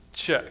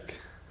Check.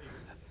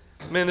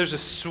 Man, there's a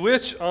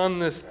switch on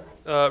this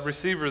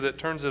receiver that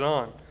turns it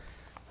on.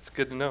 That's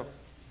good to know.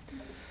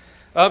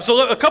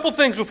 So a couple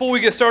things before we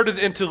get started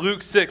into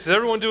Luke 6. Is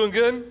everyone doing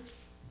good?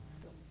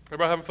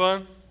 Everybody having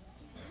fun?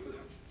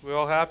 We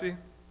all happy?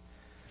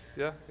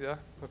 Yeah?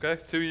 Okay,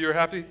 2 of you are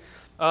happy.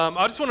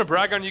 I just want to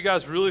brag on you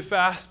guys really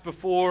fast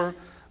before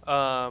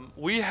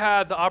we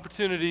had the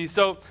opportunity.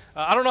 So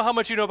I don't know how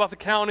much you know about the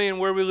county and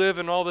where we live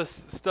and all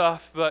this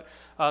stuff, but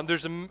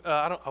there's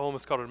I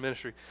almost called it a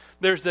ministry.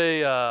 There's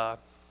a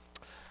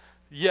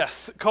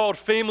called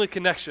Family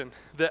Connection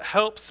that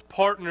helps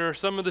partner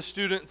some of the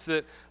students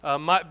that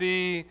might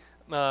be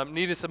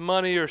needing some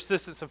money or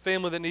assistance, some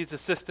family that needs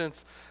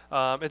assistance.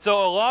 And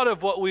so a lot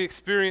of what we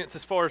experience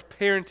as far as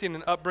parenting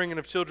and upbringing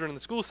of children in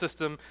the school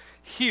system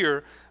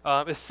here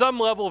is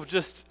some level of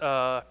just,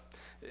 for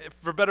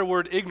a better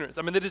word, ignorance.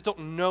 I mean, they just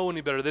don't know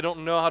any better. They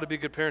don't know how to be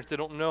good parents. They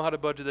don't know how to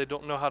budget. They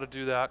don't know how to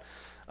do that.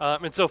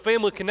 And so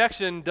Family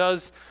Connection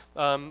does,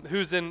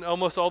 who's in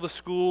almost all the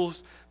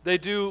schools, they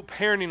do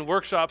parenting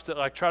workshops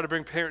that try to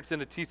bring parents in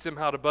to teach them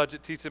how to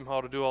budget, teach them how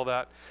to do all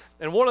that.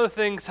 And one of the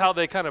things, how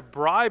they kind of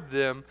bribe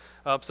them,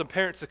 some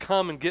parents to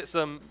come and get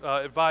some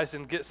advice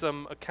and get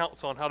some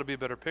accounts on how to be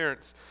better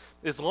parents,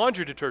 is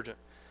laundry detergent.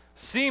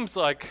 Seems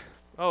like,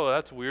 oh,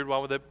 that's weird, why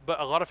would they? But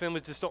a lot of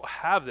families just don't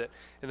have that.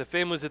 And the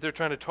families that they're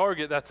trying to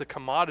target, that's a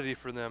commodity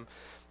for them.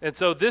 And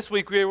so this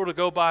week we were able to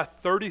go buy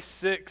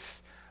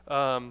 36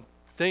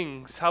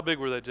 things. How big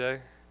were they, Jay?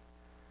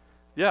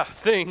 Yeah,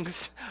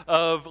 things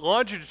of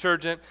laundry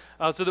detergent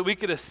so that we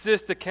could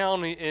assist the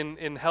county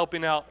in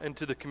helping out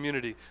into the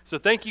community. So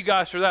thank you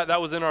guys for that.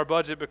 That was in our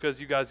budget because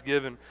you guys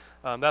give, and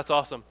that's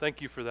awesome.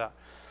 Thank you for that.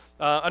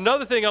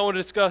 Another thing I want to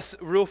discuss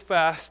real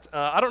fast,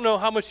 I don't know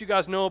how much you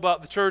guys know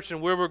about the church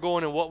and where we're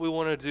going and what we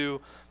want to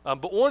do,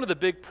 but one of the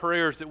big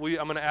prayers that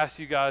I'm going to ask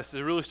you guys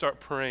to really start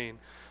praying.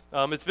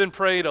 It's been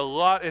prayed a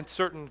lot in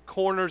certain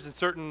corners and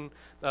certain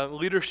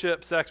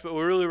leadership sects, but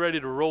we're really ready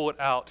to roll it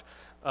out.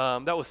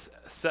 That was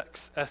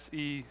SECTS,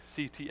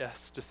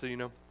 S-E-C-T-S, just so you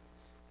know,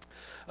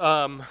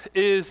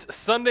 is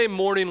Sunday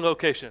morning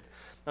location.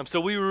 So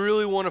we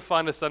really want to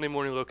find a Sunday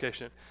morning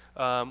location.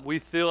 We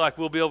feel like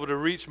we'll be able to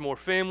reach more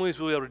families,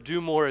 we'll be able to do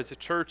more as a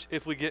church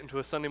if we get into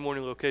a Sunday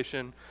morning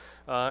location.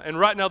 And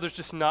right now there's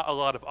just not a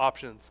lot of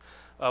options.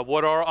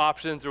 What are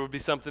options? There would be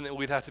something that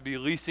we'd have to be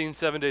leasing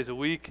 7 days a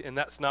week, and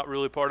that's not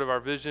really part of our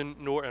vision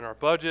nor in our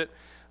budget.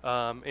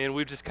 And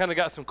we've just kind of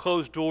got some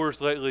closed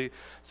doors lately.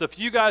 So if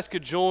you guys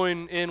could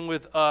join in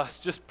with us,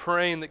 just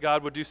praying that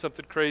God would do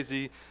something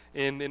crazy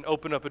and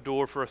open up a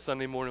door for a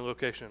Sunday morning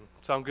location.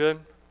 Sound good?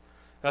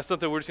 That's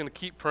something we're just going to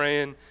keep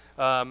praying.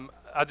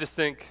 I just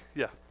think,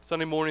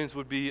 Sunday mornings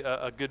would be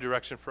a good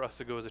direction for us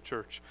to go as a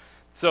church.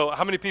 So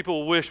how many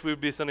people wish we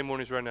would be Sunday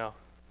mornings right now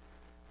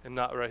and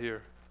not right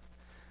here?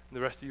 And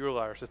the rest of you are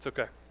liars. That's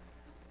okay.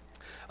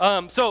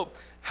 So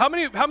how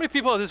many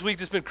people have this week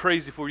just been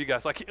crazy for you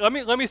guys? Let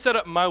me set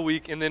up my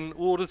week, and then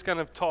we'll just kind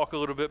of talk a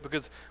little bit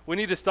because we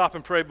need to stop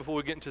and pray before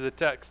we get into the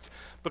text.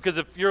 Because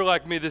if you're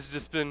like me, this has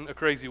just been a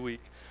crazy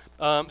week.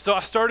 So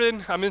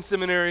I'm in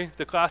seminary.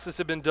 The classes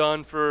have been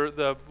done for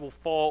the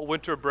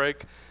winter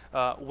break.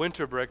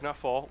 Winter break.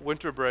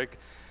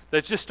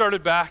 That just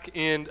started back.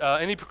 And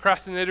any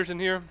procrastinators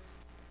in here?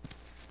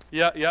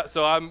 Yeah.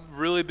 So I'm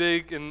really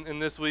big in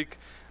this week.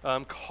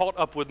 Caught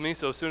up with me,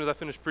 so as soon as I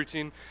finish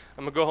preaching,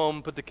 I'm going to go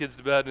home, put the kids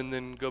to bed, and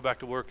then go back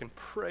to work and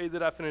pray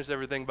that I finish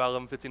everything by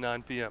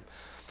 11:59 p.m.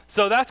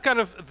 So that's kind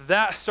of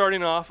that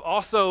starting off.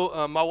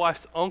 Also, my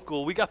wife's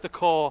uncle, we got the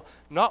call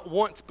not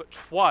once but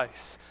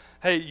twice,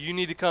 hey, you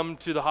need to come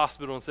to the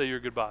hospital and say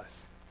your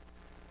goodbyes.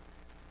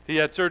 He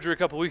had surgery a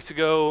couple weeks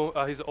ago.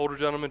 He's an older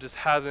gentleman, just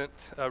hasn't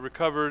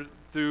recovered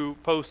through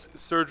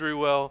post-surgery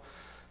well.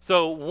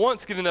 So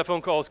once getting that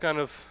phone call is kind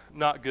of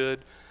not good.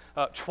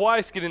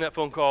 Twice getting that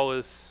phone call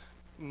is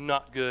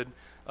not good,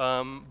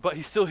 but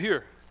he's still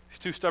here. He's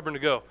too stubborn to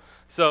go.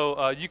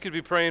 So you could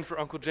be praying for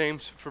Uncle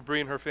James, for Bree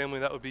and her family.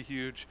 That would be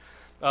huge.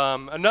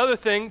 Another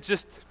thing,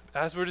 just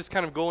as we're just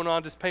kind of going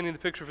on, just painting the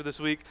picture for this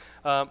week,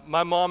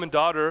 my mom and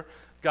daughter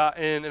got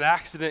in an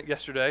accident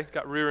yesterday,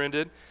 got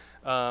rear-ended.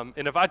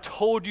 And if I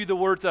told you the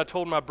words that I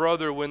told my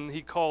brother when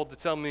he called to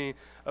tell me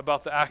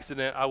about the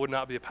accident, I would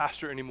not be a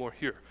pastor anymore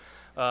here.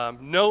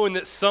 Knowing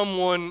that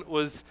someone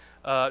was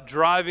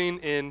driving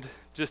and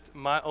just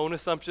my own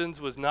assumptions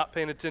was not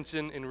paying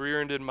attention and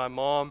rear-ended my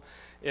mom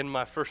and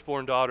my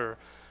firstborn daughter.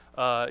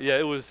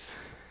 It was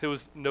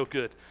no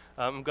good.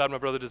 I'm glad my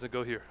brother doesn't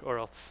go here or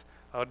else.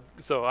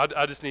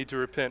 I just need to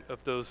repent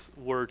of those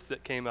words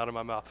that came out of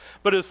my mouth.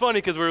 But it was funny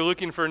because we were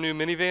looking for a new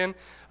minivan.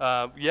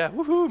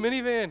 Woohoo,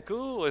 minivan,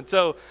 cool. And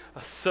so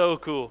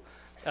cool.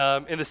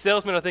 And the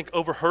salesman, I think,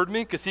 overheard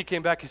me because he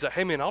came back. He said,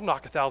 hey, man, I'll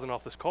knock $1,000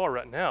 off this car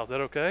right now. Is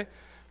that okay?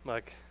 I'm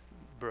like,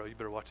 bro, you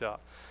better watch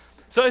out.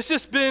 So it's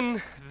just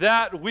been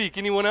that week.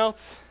 Anyone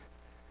else?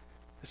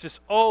 It's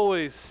just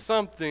always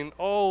something.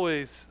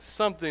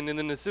 And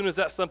then as soon as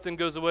that something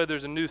goes away,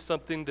 there's a new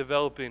something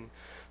developing.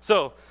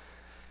 So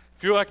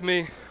if you're like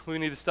me, we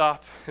need to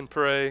stop and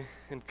pray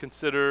and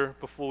consider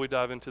before we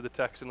dive into the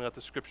text and let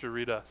the scripture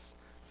read us.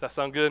 that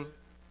sound good?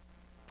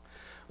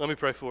 Let me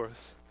pray for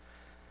us.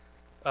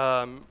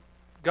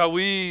 God,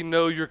 we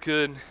know you're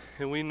good,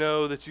 and we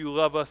know that you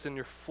love us and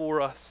you're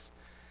for us.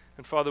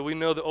 And Father, we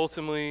know that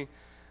ultimately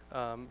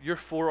you're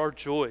for our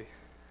joy.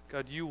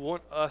 God, you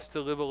want us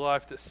to live a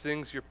life that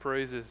sings your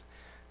praises.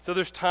 So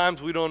there's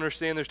times we don't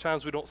understand, there's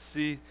times we don't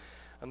see,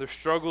 and there's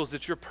struggles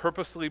that you're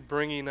purposely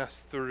bringing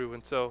us through.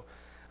 And so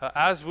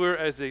as we're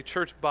as a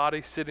church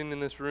body sitting in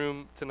this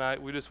room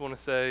tonight, we just want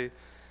to say,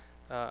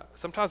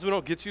 sometimes we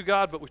don't get you,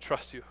 God, but we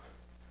trust you.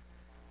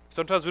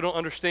 Sometimes we don't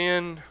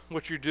understand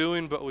what you're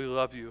doing, but we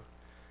love you.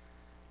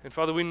 And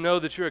Father, we know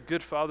that you're a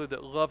good Father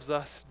that loves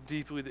us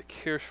deeply, that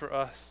cares for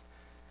us,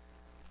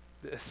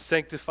 that is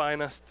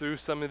sanctifying us through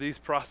some of these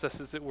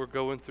processes that we're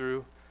going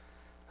through.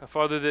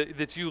 Father,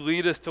 that you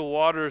lead us to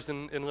waters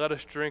and let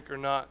us drink or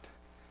not.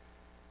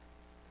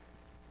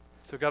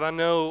 So God, I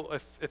know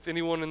if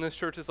anyone in this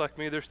church is like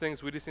me, there's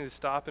things we just need to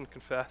stop and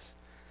confess.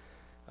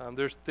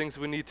 There's things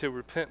we need to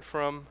repent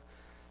from.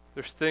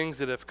 There's things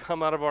that have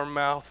come out of our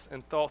mouths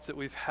and thoughts that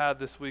we've had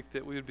this week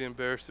that we would be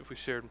embarrassed if we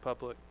shared in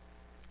public.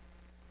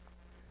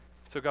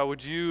 So God,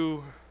 would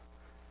you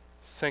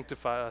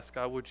sanctify us?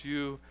 God, would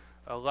you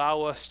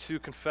allow us to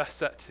confess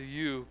that to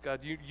you? God,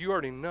 you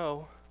already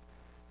know.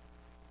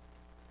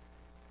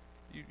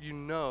 You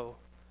know.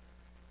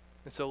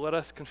 And so let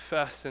us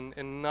confess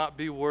and not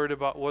be worried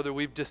about whether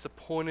we've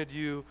disappointed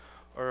you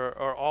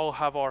or all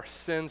have our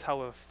sins,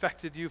 how it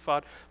affected you,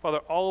 Father. Father,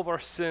 all of our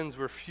sins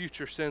were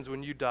future sins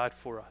when you died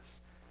for us.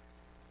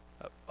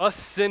 Us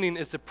sinning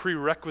is a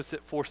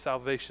prerequisite for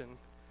salvation.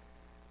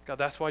 God,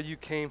 that's why you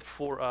came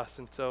for us.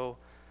 And so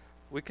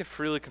we can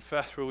freely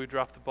confess where we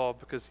dropped the ball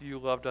because you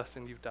loved us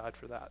and you've died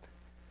for that.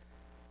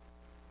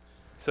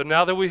 So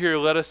now that we're here,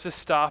 let us just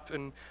stop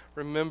and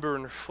remember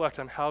and reflect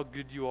on how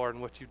good you are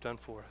and what you've done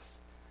for us.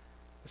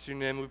 That's your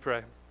name we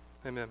pray.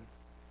 Amen.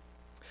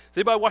 Does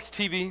anybody watch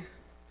TV?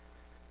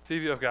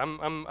 TV, okay.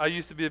 I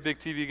used to be a big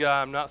TV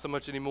guy. I'm not so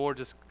much anymore.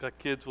 Just like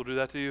kids will do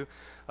that to you.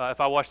 If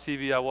I watch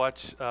TV, I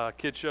watch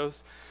kid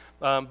shows.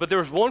 But there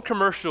was one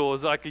commercial, it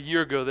was like a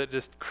year ago, that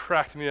just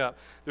cracked me up.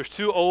 There's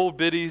two old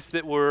biddies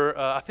that were,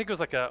 I think it was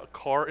like a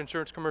car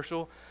insurance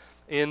commercial,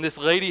 and this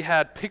lady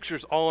had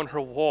pictures all on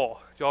her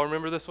wall. Y'all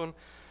remember this one?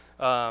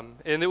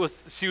 And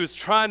she was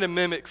trying to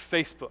mimic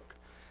Facebook.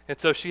 And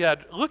so she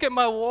had, look at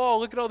my wall,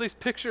 look at all these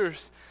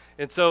pictures.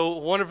 And so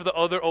one of the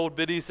other old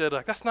biddies said,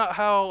 like, that's not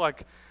how,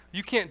 like,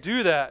 you can't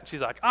do that. And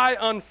she's like, I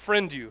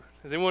unfriend you.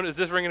 Is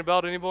this ringing a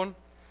bell to anyone?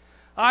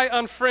 I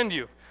unfriend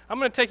you. I'm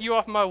going to take you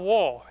off my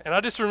wall. And I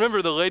just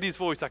remember the lady's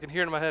voice. I can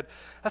hear it in my head.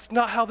 That's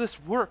not how this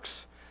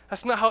works.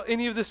 That's not how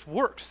any of this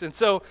works. And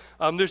so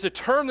there's a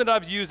term that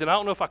I've used, and I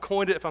don't know if I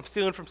coined it. If I'm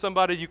stealing from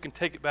somebody, you can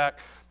take it back.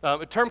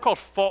 A term called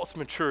false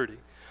maturity,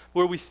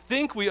 where we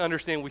think we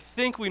understand, we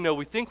think we know,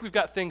 we think we've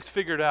got things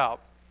figured out.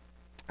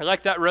 I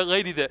like that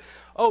lady that,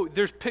 I'm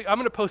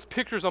going to post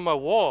pictures on my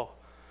wall.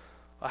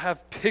 I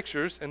have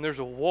pictures and there's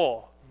a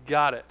wall.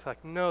 Got it.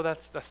 Like, no,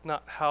 that's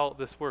not how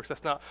this works.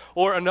 That's not.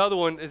 Or another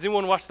one, has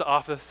anyone watched The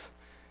Office?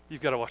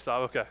 You've got to watch The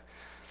Office. Okay.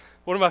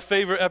 One of my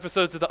favorite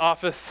episodes of The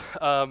Office,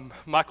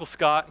 Michael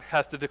Scott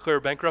has to declare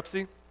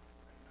bankruptcy.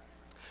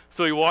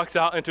 So he walks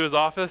out into his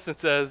office and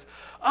says,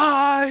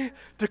 I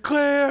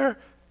declare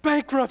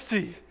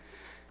bankruptcy.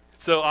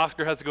 So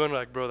Oscar has to go in and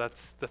like, bro,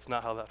 that's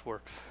not how that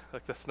works.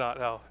 Like, that's not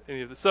how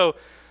any of this. So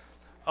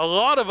a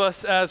lot of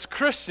us as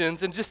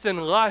Christians and just in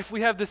life,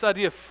 we have this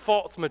idea of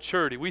false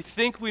maturity. We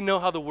think we know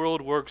how the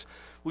world works.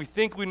 We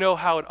think we know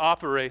how it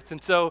operates.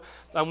 And so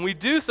we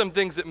do some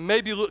things that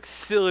maybe look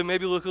silly,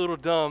 maybe look a little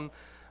dumb,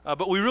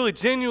 but we really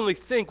genuinely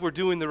think we're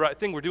doing the right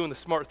thing, we're doing the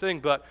smart thing.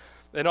 But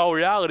in all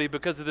reality,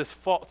 because of this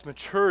false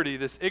maturity,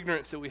 this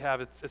ignorance that we have,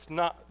 it's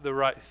not the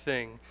right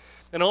thing.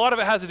 And a lot of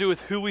it has to do with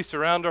who we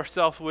surround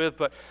ourselves with,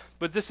 but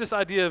this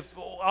idea of,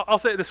 I'll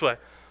say it this way.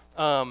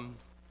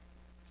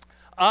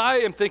 I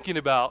am thinking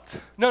about,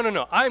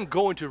 I am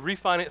going to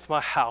refinance my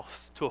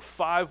house to a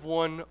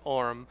 5-1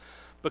 ARM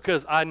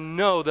because I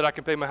know that I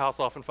can pay my house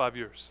off in 5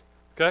 years,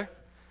 okay?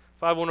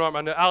 5-1 ARM,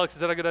 I know. Alex, is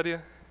that a good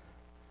idea?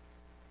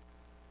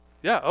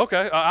 Yeah,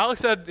 okay.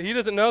 Alex said he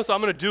doesn't know, so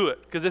I'm going to do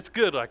it because it's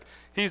good. Like,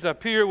 he's a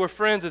peer, we're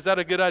friends. Is that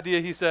a good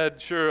idea? He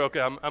said, sure, okay,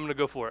 I'm going to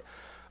go for it.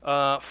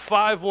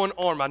 5-1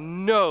 ARM, I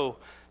know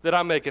that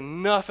I make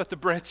enough at the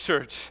branch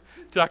church,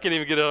 I can't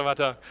even get it out of my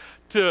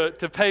tongue,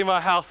 to pay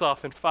my house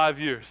off in 5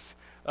 years.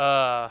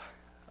 I'll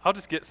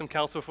just get some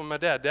counsel from my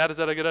dad. Dad, is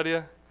that a good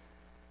idea?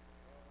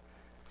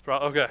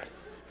 Okay.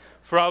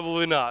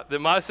 Probably not. That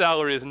my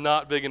salary is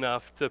not big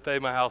enough to pay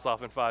my house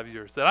off in 5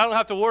 years. That I don't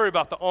have to worry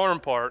about the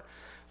ARM part.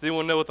 Does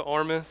anyone know what the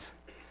ARM is?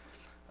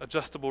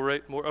 Adjustable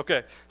rate more.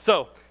 Okay.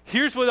 So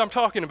here's what I'm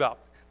talking about.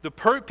 The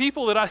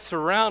people that I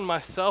surround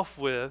myself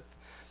with,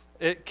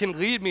 it can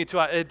lead me to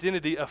an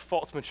identity of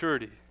false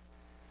maturity.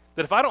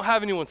 That if I don't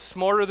have anyone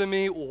smarter than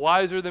me,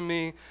 wiser than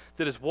me,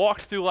 that has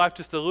walked through life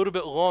just a little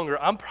bit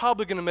longer, I'm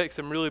probably going to make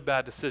some really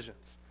bad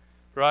decisions,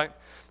 right?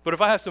 But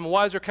if I have some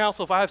wiser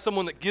counsel, if I have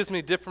someone that gives me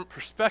a different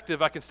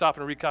perspective, I can stop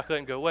and recalculate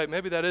and go, wait,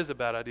 maybe that is a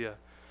bad idea.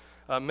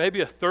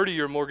 Maybe a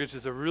 30-year mortgage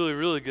is a really,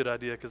 really good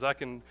idea because I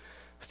can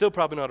Still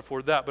probably not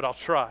afford that, but I'll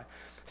try.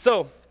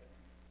 So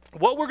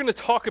what we're going to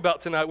talk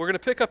about tonight, we're going to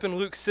pick up in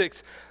Luke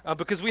 6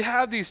 because we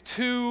have these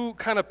two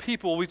kind of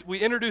people. We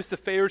introduced the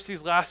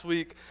Pharisees last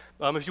week.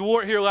 If you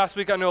weren't here last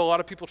week, I know a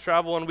lot of people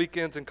travel on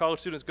weekends and college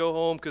students go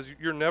home because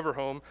you're never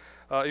home,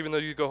 even though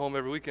you go home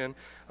every weekend.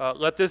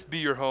 Let this be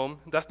your home.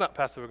 That's not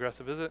passive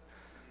aggressive, is it?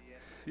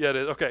 Yeah, it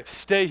is. Okay,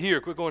 stay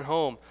here. Quit going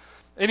home.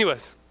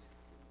 Anyways,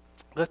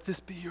 let this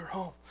be your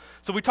home.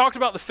 So we talked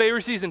about the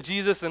Pharisees and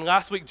Jesus, and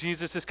last week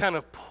Jesus just kind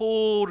of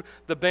pulled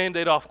the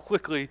Band-Aid off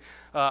quickly.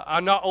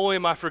 Not only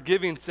am I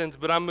forgiving sins,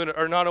 but not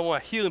only am I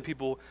healing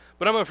people,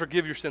 but I'm going to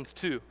forgive your sins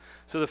too.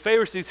 So the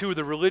Pharisees, who were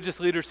the religious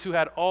leaders who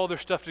had all their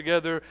stuff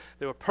together,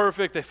 they were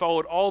perfect, they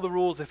followed all the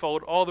rules, they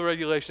followed all the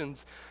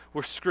regulations,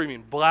 were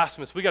screaming,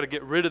 blasphemous, we got to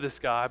get rid of this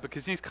guy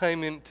because he's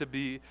claiming to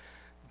be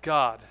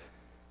God.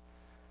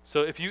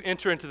 So if you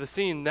enter into the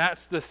scene,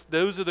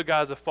 those are the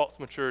guys of false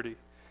maturity.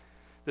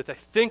 That they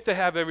think they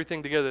have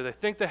everything together. They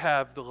think they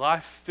have the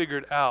life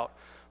figured out.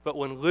 But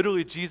when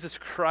literally Jesus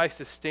Christ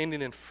is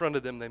standing in front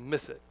of them, they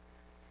miss it.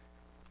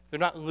 They're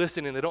not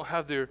listening. They don't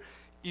have their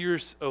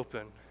ears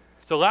open.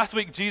 So last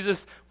week,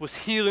 Jesus was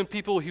healing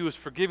people. He was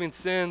forgiving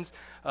sins.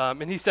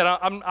 And he said,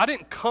 I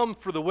didn't come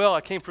for the well.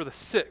 I came for the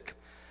sick.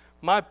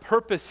 My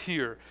purpose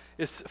here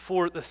is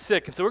for the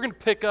sick. And so we're going to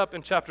pick up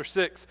in chapter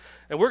 6.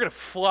 And we're going to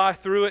fly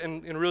through it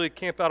and really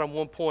camp out on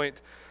one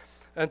point.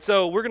 And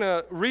so we're going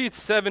to read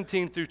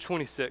 17 through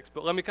 26,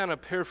 but let me kind of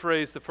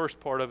paraphrase the first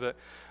part of it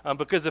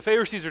because the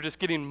Pharisees are just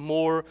getting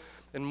more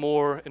and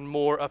more and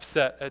more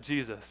upset at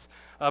Jesus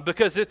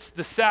because it's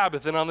the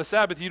Sabbath, and on the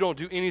Sabbath you don't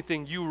do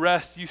anything. You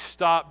rest, you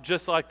stop,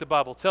 just like the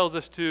Bible tells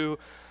us to,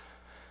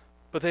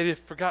 but they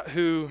forgot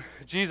who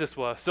Jesus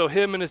was. So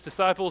him and his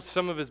disciples,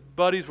 some of his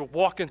buddies were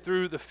walking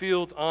through the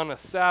fields on a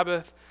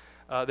Sabbath.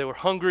 They were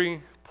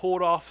hungry,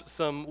 pulled off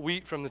some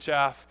wheat from the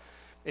chaff,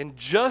 and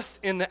just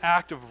in the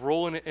act of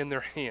rolling it in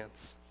their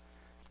hands.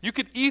 You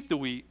could eat the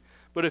wheat,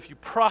 but if you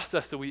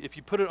process the wheat, if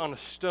you put it on a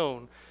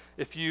stone,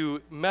 if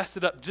you mess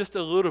it up just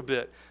a little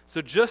bit,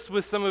 so just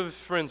with some of his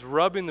friends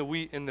rubbing the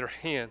wheat in their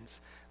hands,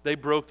 they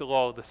broke the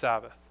law of the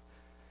Sabbath.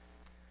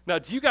 Now,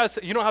 you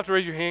don't have to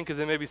raise your hand because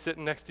they may be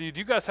sitting next to you. Do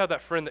you guys have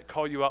that friend that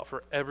call you out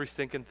for every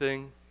stinking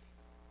thing?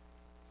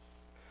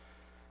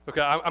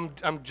 Okay,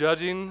 I'm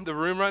judging the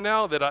room right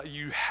now that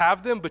you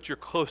have them, but you're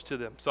close to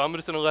them. So I'm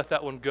just going to let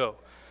that one go.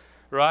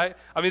 Right?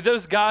 I mean,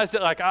 those guys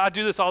that I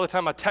do this all the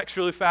time. I text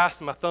really fast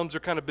and my thumbs are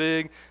kind of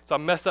big, so I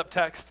mess up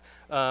text.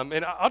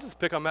 And I'll just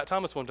pick on Matt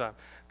Thomas one time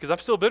because I'm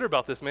still bitter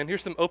about this, man.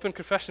 Here's some open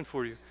confession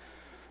for you.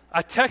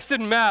 I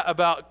texted Matt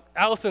about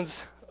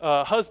Allison's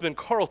husband,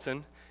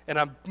 Carlton, and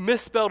I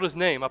misspelled his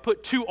name. I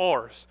put 2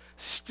 R's.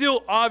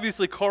 Still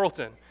obviously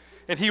Carlton.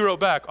 And he wrote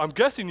back, I'm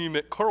guessing you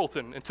meant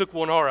Carlton, and took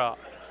 1 R out.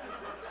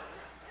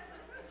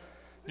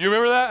 You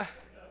remember that?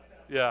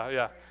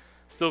 Yeah.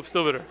 Still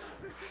bitter.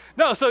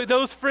 No, so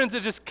those friends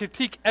that just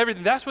critique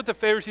everything, that's what the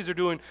Pharisees are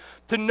doing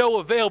to no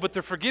avail, but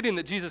they're forgetting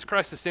that Jesus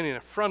Christ is standing in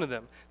front of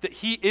them, that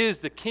he is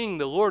the King,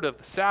 the Lord of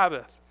the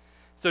Sabbath.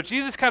 So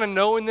Jesus kind of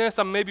knowing this,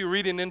 I'm maybe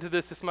reading into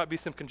this might be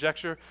some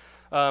conjecture,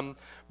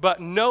 but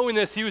knowing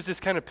this, he was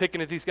just kind of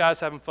picking at these guys,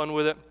 having fun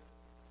with it.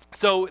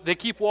 So they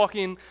keep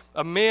walking.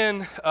 A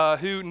man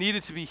who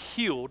needed to be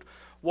healed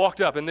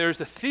walked up, and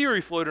there's a theory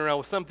floating around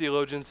with some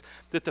theologians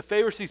that the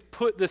Pharisees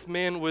put this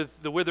man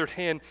with the withered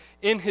hand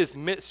in his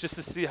midst just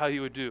to see how he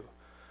would do.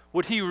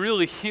 Would he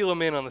really heal a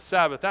man on the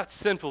Sabbath? That's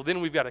sinful.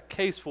 Then we've got a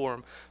case for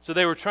him. So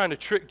they were trying to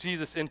trick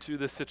Jesus into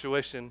this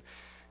situation,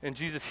 and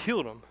Jesus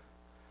healed him.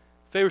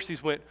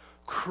 Pharisees went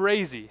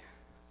crazy.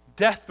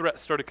 Death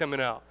threats started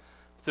coming out.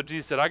 So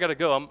Jesus said, I got to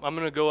go. I'm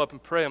going to go up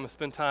and pray. I'm going to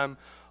spend time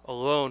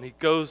alone. He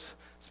goes,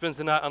 spends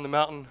the night on the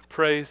mountain,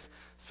 prays,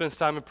 spends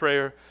time in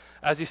prayer.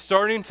 As he's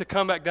starting to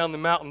come back down the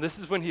mountain, this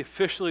is when he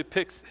officially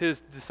picks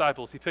his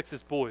disciples. He picks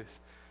his boys.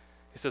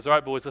 He says, all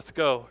right, boys, let's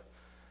go.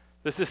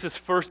 This is his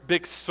first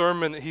big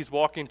sermon that he's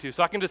walking to.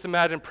 So I can just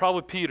imagine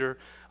probably Peter.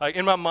 Like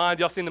in my mind,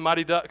 y'all seen the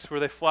Mighty Ducks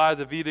where they fly as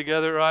a V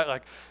together, right?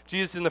 Like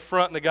Jesus in the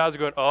front and the guys are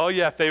going, oh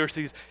yeah,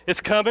 Pharisees,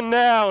 it's coming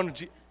now.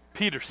 And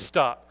Peter,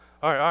 stop.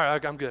 All right,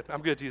 I'm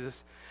good,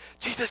 Jesus.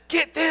 Jesus,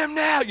 get them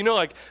now. You know,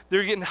 like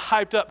they're getting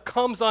hyped up,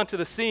 comes onto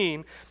the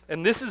scene,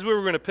 and this is where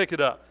we're going to pick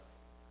it up.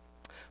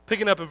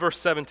 Picking up in verse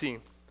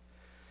 17.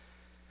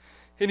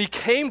 And he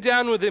came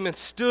down with him and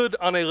stood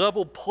on a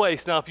level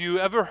place. Now, if you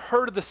ever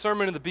heard of the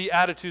sermon of the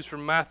Beatitudes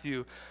from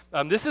Matthew,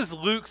 this is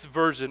Luke's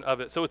version of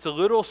it. So it's a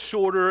little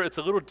shorter, it's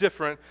a little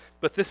different,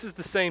 but this is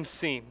the same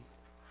scene.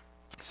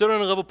 Stood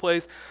on a level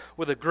place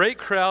with a great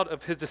crowd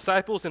of his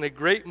disciples and a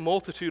great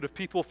multitude of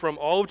people from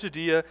all of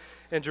Judea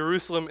and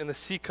Jerusalem and the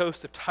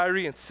seacoast of Tyre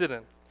and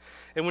Sidon.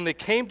 And when they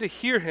came to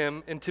hear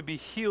him and to be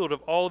healed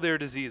of all their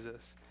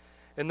diseases.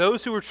 And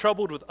those who were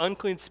troubled with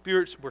unclean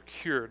spirits were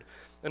cured.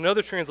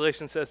 Another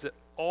translation says that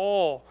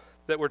all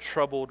that were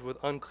troubled with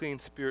unclean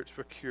spirits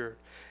were cured.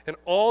 And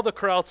all the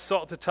crowd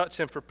sought to touch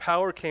him, for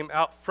power came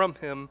out from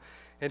him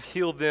and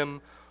healed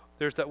them.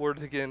 There's that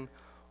word again,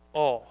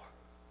 all.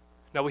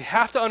 Now we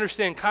have to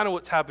understand kind of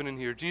what's happening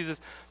here.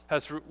 Jesus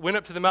went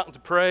up to the mountain to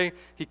pray.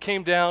 He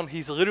came down.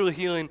 He's literally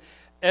healing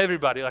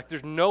everybody. Like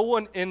there's no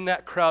one in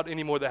that crowd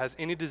anymore that has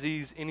any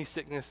disease, any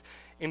sickness,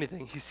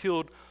 anything. He's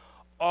healed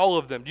all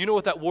of them. Do you know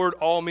what that word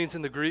all means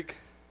in the Greek?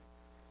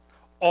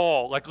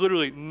 All, like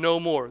literally no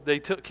more. They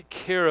took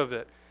care of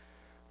it.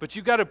 But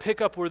you got to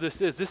pick up where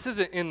this is. This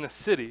isn't in the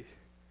city,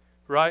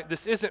 right?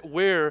 This isn't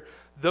where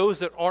those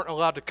that aren't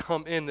allowed to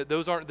come in, that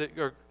those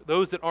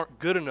that aren't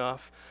good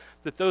enough,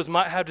 that those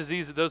might have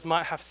disease, that those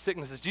might have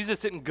sicknesses. Jesus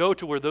didn't go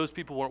to where those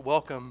people weren't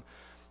welcome.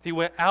 He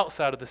went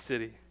outside of the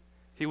city.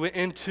 He went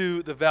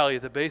into the valley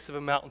at the base of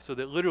a mountain so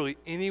that literally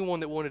anyone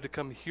that wanted to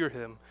come hear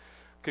him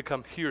could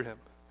come hear him.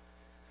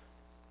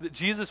 That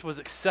Jesus was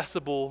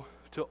accessible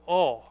to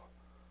all.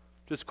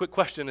 Just a quick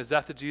question, is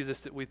that the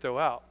Jesus that we throw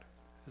out?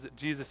 Is that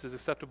Jesus is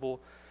acceptable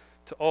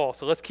to all?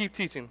 So let's keep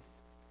teaching,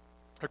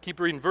 or keep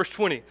reading. Verse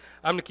 20.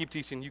 I'm going to keep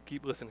teaching. You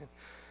keep listening.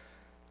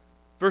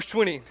 Verse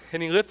 20.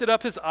 And he lifted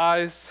up his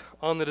eyes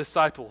on the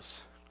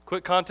disciples.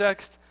 Quick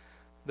context.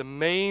 The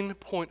main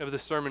point of the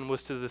sermon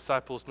was to the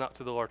disciples, not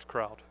to the large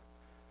crowd.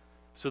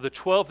 So the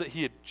 12 that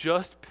he had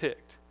just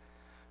picked,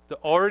 the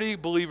already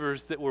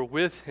believers that were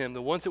with him,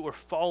 the ones that were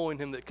following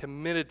him, that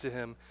committed to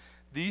him,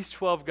 these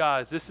 12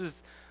 guys, this is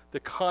the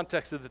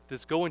context of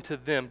this going to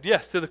them.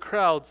 Yes, to the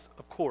crowds,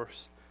 of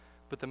course,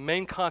 but the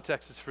main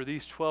context is for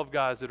these 12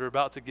 guys that are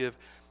about to give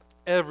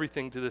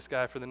everything to this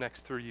guy for the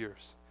next 3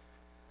 years.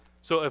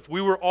 So if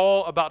we were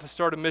all about to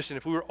start a mission,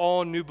 if we were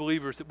all new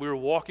believers, that we were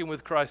walking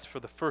with Christ for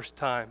the first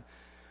time,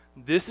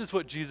 this is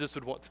what Jesus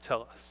would want to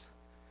tell us.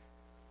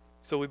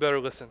 So we better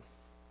listen.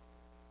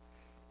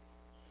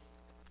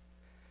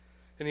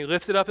 And he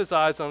lifted up his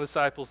eyes on the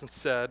disciples and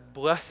said,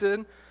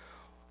 "Blessed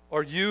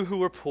are you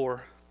who are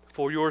poor,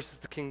 for yours is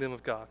the kingdom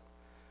of God.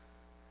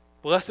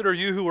 Blessed are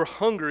you who are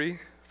hungry,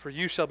 for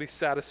you shall be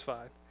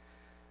satisfied.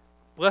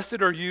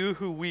 Blessed are you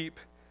who weep,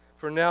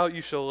 for now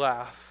you shall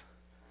laugh.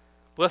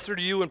 Blessed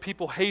are you when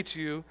people hate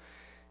you,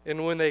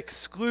 and when they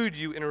exclude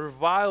you and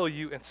revile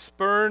you and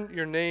spurn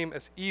your name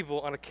as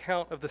evil on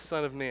account of the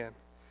Son of Man.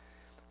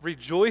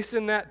 Rejoice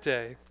in that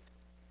day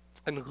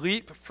and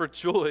leap for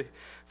joy,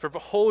 for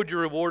behold, your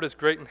reward is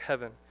great in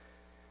heaven.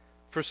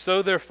 For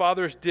so their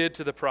fathers did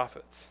to the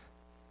prophets."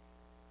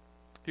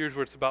 Here's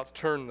where it's about to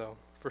turn, though.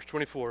 Verse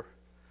 24.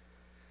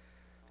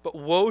 "But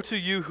woe to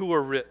you who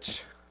are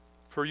rich,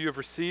 for you have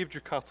received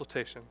your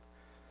consultation.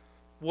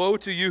 Woe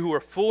to you who are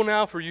full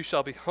now, for you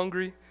shall be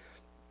hungry.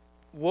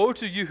 Woe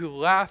to you who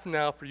laugh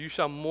now, for you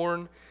shall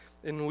mourn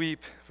and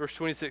weep." Verse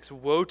 26.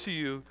 "Woe to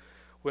you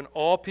when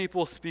all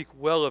people speak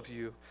well of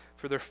you,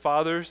 for their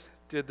fathers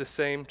did the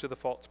same to the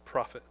false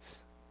prophets."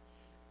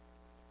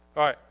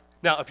 All right.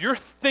 Now, if you're a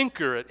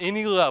thinker at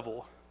any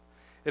level,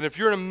 and if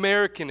you're an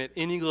American at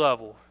any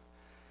level,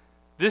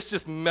 this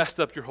just messed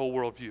up your whole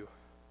worldview.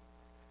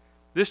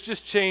 This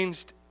just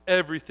changed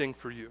everything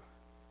for you.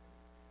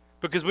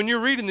 Because when you're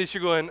reading this,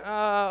 you're going,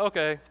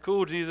 okay,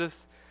 cool,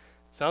 Jesus.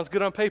 Sounds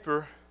good on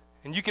paper.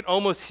 And you can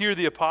almost hear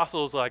the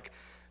apostles like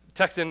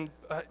texting,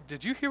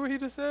 "Did you hear what he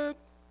just said?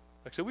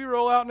 Like, should we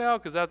roll out now?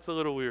 Because that's a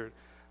little weird.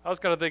 I was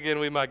kind of thinking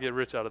we might get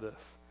rich out of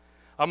this.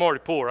 I'm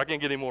already poor. I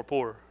can't get any more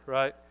poor,"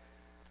 right?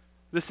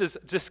 This is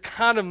just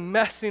kind of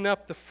messing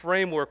up the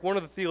framework. One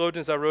of the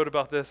theologians I wrote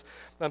about this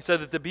said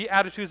that the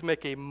Beatitudes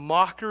make a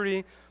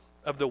mockery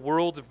of the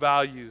world's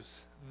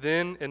values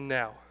then and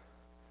now.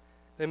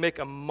 They make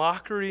a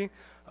mockery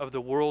of the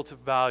world's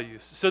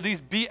values. So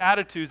these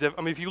Beatitudes,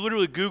 if you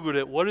literally Googled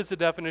it, what is the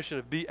definition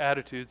of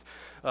Beatitudes?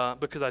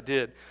 Because I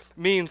did. It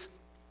means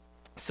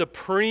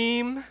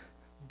supreme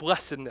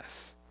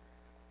blessedness.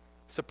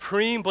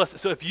 Supreme blessed.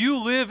 So if you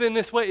live in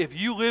this way, if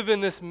you live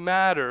in this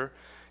matter,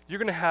 you're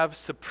going to have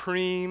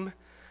supreme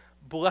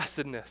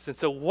blessedness. And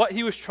so what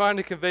he was trying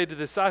to convey to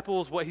the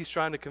disciples, what he's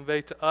trying to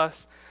convey to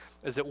us,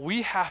 is that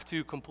we have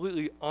to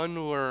completely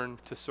unlearn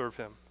to serve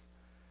him.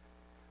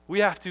 We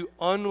have to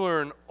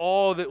unlearn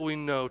all that we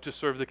know to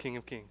serve the King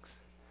of Kings.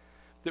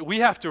 That we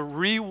have to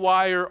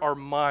rewire our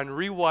mind,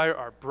 rewire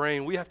our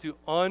brain. We have to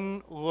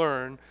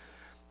unlearn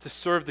to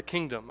serve the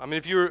kingdom.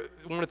 If you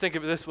want to think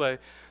of it this way,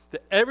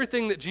 that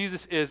everything that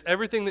Jesus is,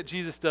 everything that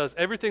Jesus does,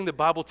 everything the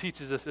Bible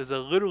teaches us is a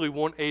literally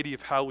 180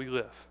 of how we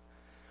live.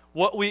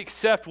 What we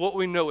accept, what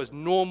we know is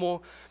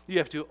normal, you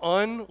have to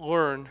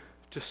unlearn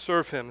to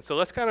serve him. So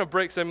let's kind of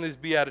break some of these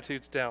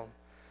Beatitudes down.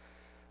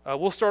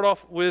 We'll start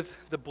off with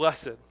the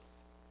blessed.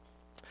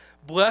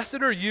 "Blessed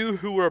are you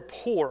who are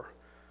poor,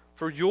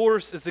 for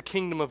yours is the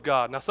kingdom of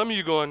God." Now some of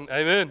you going,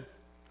 "Amen,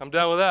 I'm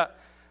down with that.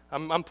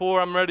 I'm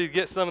poor, I'm ready to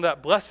get some of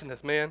that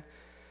blessedness, man."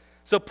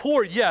 So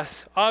poor,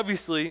 yes,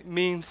 obviously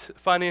means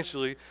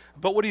financially,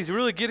 but what he's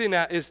really getting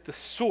at is the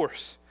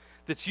source.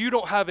 That you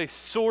don't have a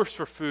source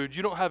for food,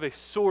 you don't have a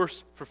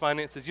source for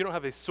finances, you don't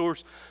have a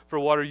source for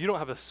water, you don't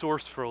have a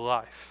source for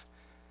life.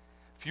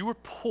 If you were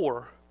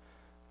poor,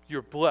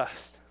 you're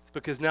blessed,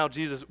 because now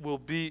Jesus will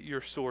be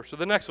your source. So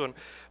the next one,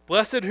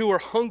 "Blessed who are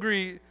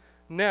hungry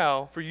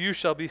now, for you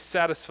shall be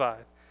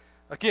satisfied."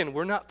 Again,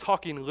 we're not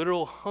talking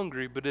literal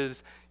hungry, but it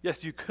is,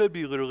 yes, you could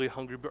be literally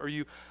hungry, but are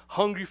you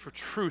hungry for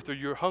truth? Are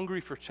you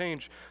hungry for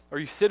change? Are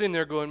you sitting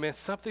there going, man,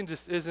 something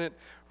just isn't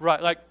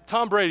right? Like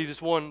Tom Brady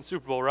just won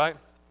Super Bowl, right?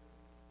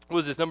 What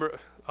was this,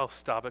 Oh,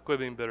 stop it. Quit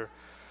being bitter.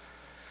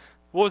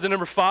 What was it,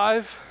 number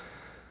 5?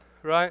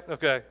 Right?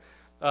 Okay.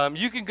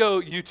 You can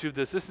go YouTube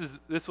this.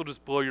 This will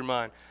just blow your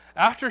mind.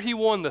 After he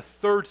won the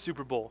 3rd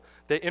Super Bowl,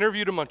 they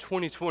interviewed him on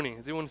 2020.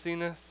 Has anyone seen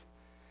this?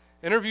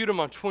 Interviewed him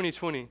on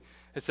 2020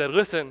 and said,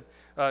 listen,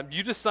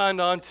 you just signed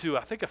on to,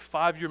 I think, a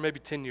 5-year, maybe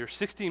 10-year,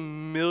 $60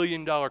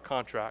 million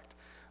contract.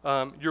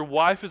 Your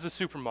wife is a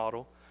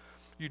supermodel.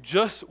 You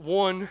just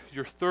won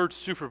your 3rd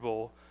Super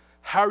Bowl.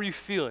 How are you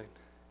feeling?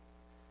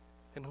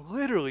 And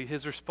literally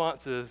his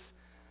response is,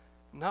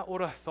 not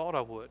what I thought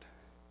I would.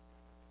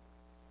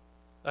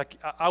 Like,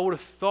 I would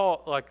have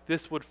thought like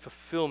this would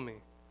fulfill me,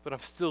 but I'm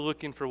still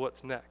looking for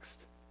what's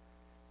next.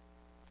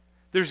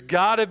 There's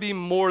got to be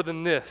more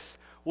than this,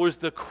 was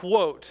the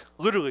quote.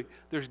 Literally,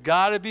 there's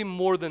got to be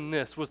more than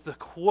this, was the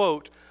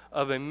quote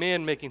of a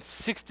man making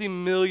 $60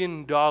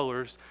 million,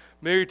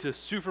 married to a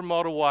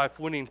supermodel wife,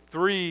 winning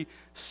 3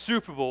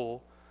 Super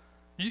Bowl.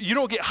 You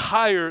don't get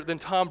higher than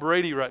Tom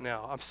Brady right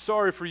now. I'm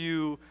sorry for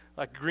you,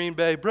 like Green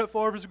Bay. Brett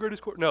Favre is the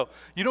greatest quarterback. No,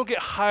 you don't get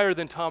higher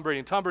than Tom Brady.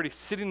 And Tom Brady's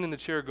sitting in the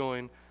chair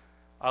going,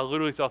 I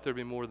literally thought there'd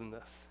be more than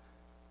this.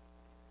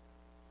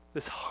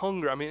 This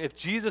hunger. I mean, if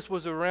Jesus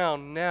was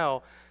around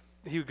now,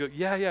 he would go,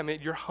 yeah, man,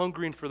 you're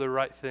hungering for the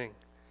right thing.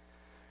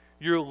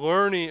 You're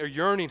learning or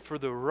yearning for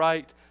the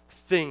right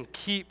thing.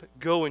 Keep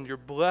going. You're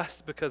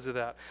blessed because of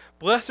that.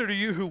 Blessed are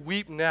you who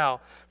weep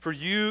now, for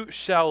you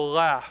shall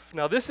laugh.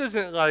 Now, this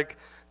isn't like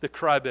the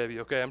crybaby,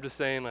 okay? I'm just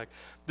saying, like,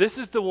 this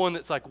is the one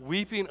that's like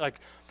weeping. Like,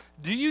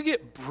 do you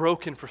get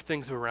broken for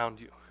things around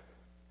you?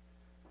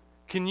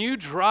 Can you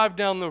drive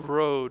down the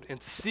road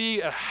and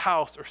see a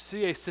house or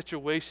see a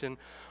situation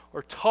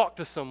or talk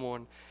to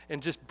someone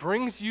and just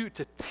brings you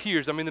to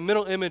tears? I mean, the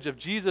mental image of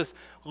Jesus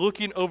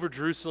looking over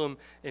Jerusalem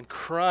and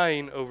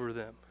crying over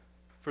them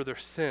for their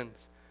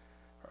sins.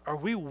 Are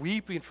we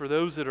weeping for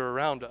those that are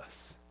around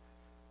us?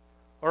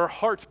 Are our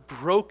hearts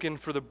broken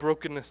for the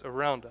brokenness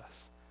around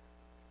us?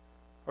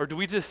 Or do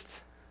we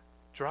just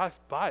drive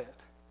by it?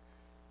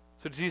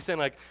 So Jesus saying,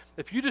 like,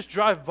 if you just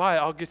drive by,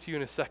 I'll get to you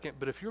in a second.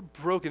 But if you're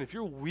broken, if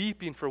you're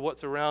weeping for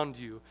what's around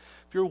you,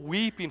 if you're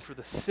weeping for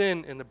the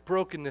sin and the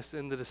brokenness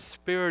and the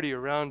disparity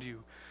around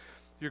you,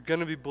 you're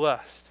going to be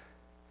blessed.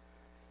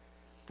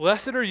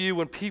 Blessed are you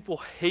when people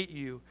hate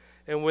you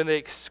and when they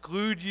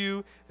exclude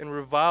you and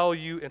revile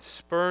you and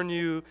spurn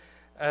you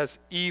as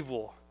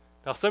evil.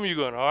 Now, some of you are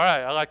going, all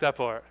right, I like that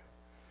part.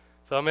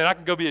 So, I mean, I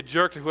can go be a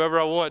jerk to whoever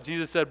I want.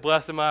 Jesus said,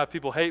 blessed am I if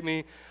people hate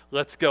me.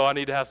 Let's go. I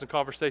need to have some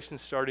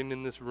conversations starting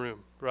in this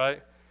room,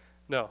 right?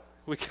 No,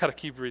 we got to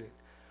keep reading.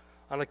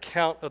 On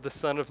account of the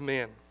Son of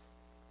Man.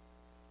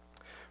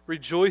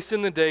 Rejoice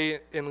in the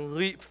day and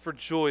leap for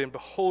joy, and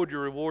behold,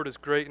 your reward is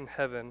great in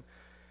heaven.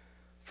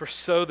 For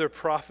so their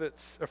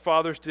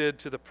fathers did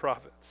to the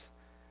prophets.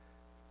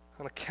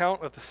 On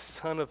account of the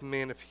Son of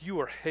Man, if you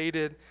are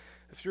hated,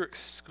 if you're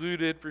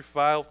excluded,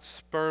 reviled,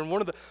 spurned,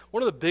 one of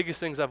the biggest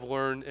things I've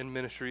learned in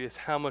ministry is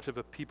how much of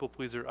a people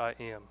pleaser I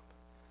am.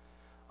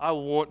 I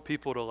want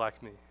people to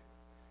like me.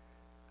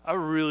 I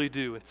really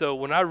do. And so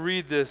when I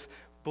read this,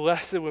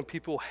 blessed when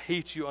people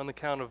hate you on the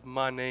count of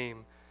my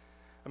name.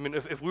 I mean,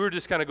 if we were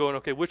just kind of going,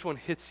 okay, which one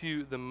hits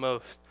you the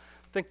most?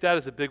 I think that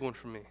is a big one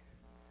for me.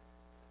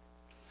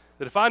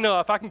 That if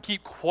I can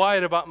keep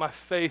quiet about my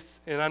faith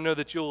and I know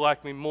that you'll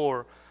like me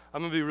more,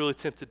 I'm going to be really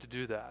tempted to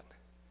do that.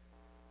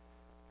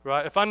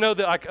 Right? If I know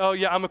that, like, oh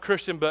yeah, I'm a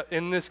Christian, but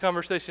in this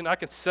conversation, I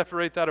can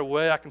separate that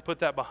away. I can put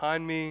that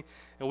behind me,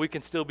 and we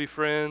can still be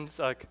friends.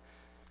 Like,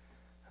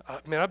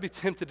 man, I'd be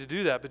tempted to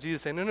do that. But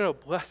Jesus saying, no,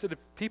 blessed if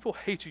people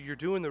hate you, you're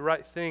doing the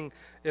right thing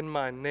in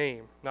my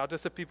name. Not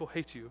just if people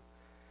hate you,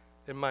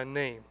 in my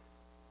name.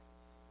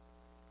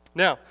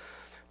 Now,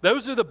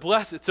 those are the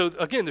blessed. So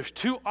again, there's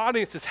 2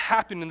 audiences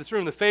happening in this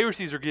room. The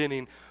Pharisees are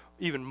getting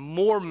even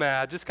more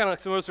mad. Just kind of like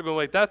some of us are going,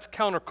 like, that's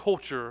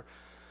counterculture.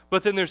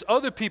 But then there's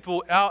other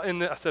people out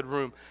in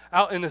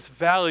out in this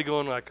valley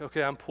going like,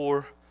 okay, I'm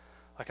poor.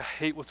 Like, I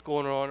hate what's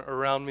going on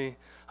around me.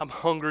 I'm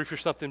hungry for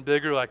something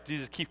bigger. Like,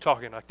 Jesus, keep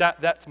talking. Like,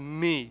 that's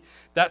me.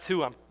 That's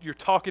who you're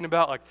talking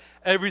about. Like,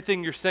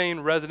 everything you're saying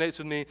resonates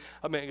with me.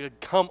 I mean,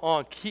 come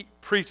on, keep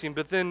preaching.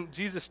 But then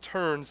Jesus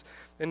turns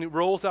and he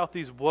rolls out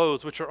these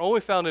woes, which are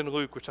only found in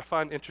Luke, which I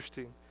find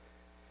interesting.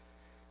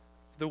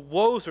 The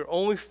woes are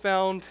only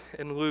found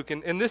in Luke.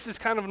 And this is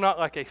kind of not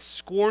like a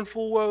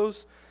scornful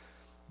woes,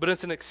 but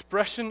it's an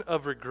expression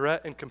of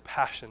regret and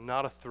compassion,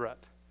 not a threat.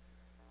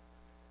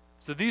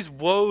 So these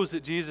woes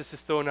that Jesus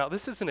is throwing out,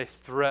 this isn't a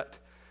threat.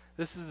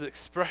 This is an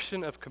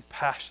expression of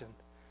compassion.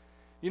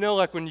 You know,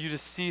 like when you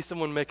just see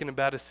someone making a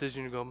bad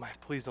decision, you go, man,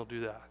 please don't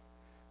do that.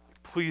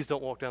 Please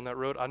don't walk down that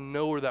road. I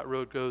know where that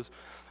road goes.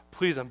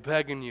 Please, I'm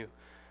begging you.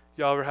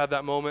 Y'all ever had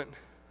that moment?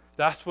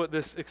 That's what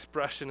this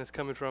expression is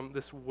coming from,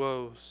 this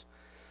woes.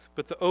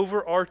 But the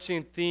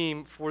overarching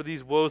theme for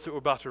these woes that we're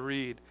about to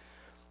read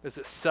is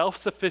that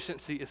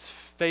self-sufficiency is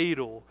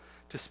fatal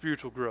to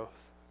spiritual growth.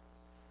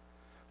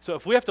 So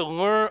if we have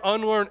to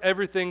unlearn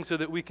everything so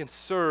that we can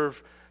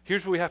serve,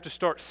 here's where we have to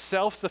start.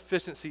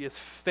 Self-sufficiency is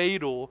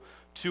fatal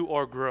to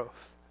our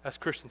growth as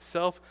Christians.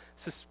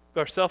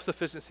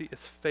 Self-sufficiency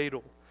is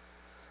fatal.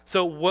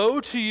 So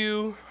woe to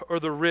you or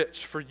the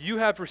rich, for you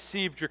have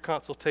received your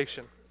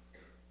consultation.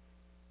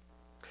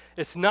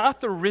 It's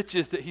not the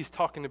riches that he's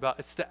talking about.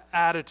 It's the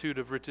attitude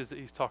of riches that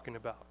he's talking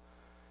about.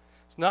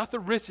 It's not the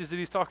riches that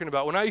he's talking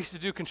about. When I used to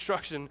do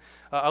construction,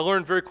 I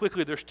learned very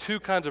quickly there's two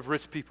kinds of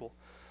rich people.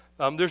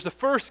 There's the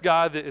first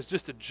guy that is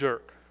just a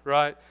jerk,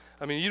 right?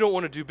 I mean, you don't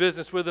want to do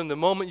business with him. The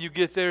moment you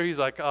get there, he's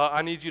like,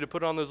 I need you to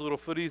put on those little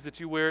footies that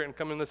you wear and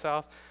come in this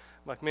house.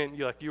 I'm like, man,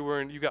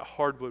 you got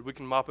hardwood. We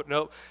can mop it.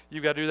 No,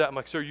 you got to do that. I'm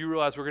like, sir, you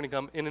realize we're going to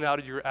come in and out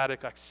of your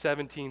attic like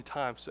 17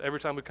 times. So every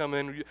time we come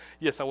in,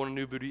 yes, I want a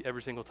new booty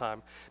every single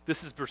time.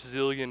 This is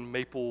Brazilian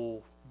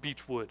maple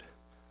beech wood.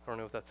 I don't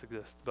know if that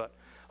exists, but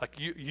like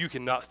you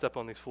cannot step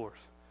on these floors.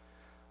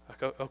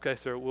 Like, okay,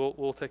 sir,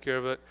 we'll take care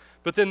of it.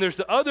 But then there's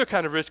the other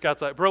kind of rich guy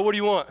that's like, bro, what do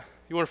you want?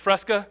 You want a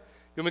Fresca?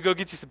 You want me to go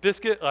get you some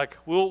biscuit? Like,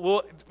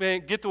 we'll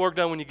man, get the work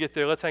done when you get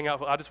there. Let's hang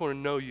out. I just want to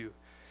know you.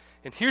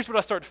 And here's what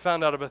I start to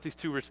find out about these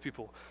two rich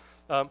people.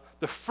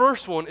 The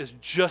first one is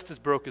just as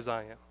broke as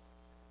I am.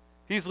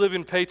 He's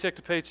living paycheck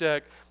to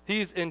paycheck.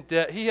 He's in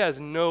debt. He has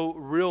no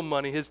real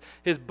money.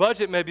 His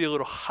budget may be a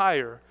little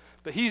higher,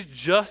 but he's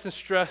just as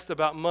stressed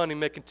about money,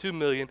 making $2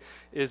 million,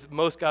 as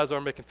most guys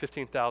are making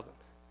 $15,000,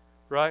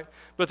 right?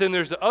 But then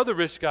there's the other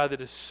rich guy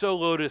that is so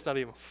loaded it's not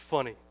even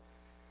funny.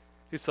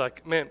 He's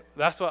like, man,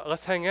 that's why,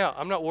 let's hang out.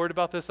 I'm not worried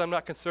about this. I'm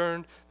not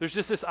concerned. There's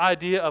just this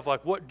idea of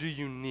like, what do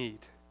you need?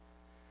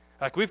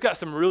 Like, we've got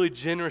some really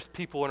generous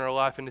people in our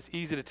life, and it's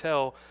easy to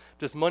tell,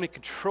 does money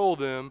control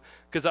them?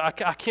 Because I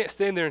can't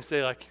stand there and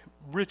say, like,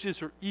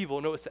 riches are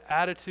evil. No, it's the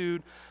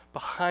attitude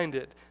behind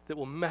it that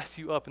will mess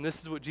you up, and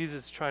this is what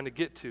Jesus is trying to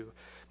get to.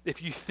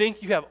 If you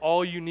think you have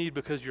all you need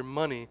because your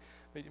money,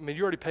 I mean,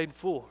 you already paid in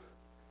full.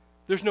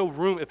 There's no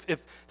room.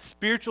 If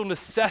spiritual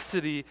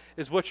necessity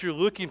is what you're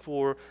looking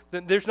for,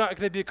 then there's not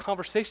going to be a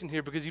conversation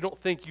here because you don't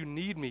think you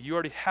need me. You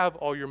already have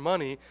all your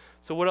money,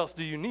 so what else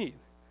do you need?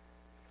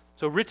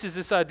 So rich is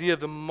this idea of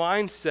the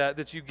mindset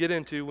that you get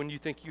into when you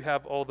think you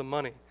have all the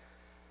money.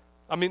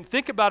 I mean,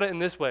 think about it in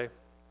this way.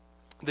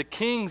 The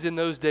kings in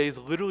those days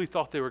literally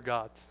thought they were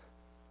gods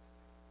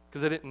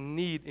because they didn't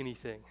need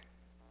anything.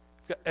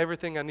 I've got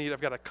everything I need.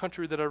 I've got a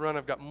country that I run.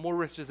 I've got more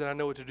riches than I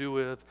know what to do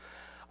with.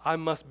 I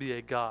must be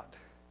a god.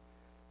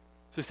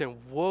 So he's saying,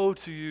 woe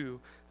to you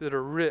that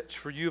are rich,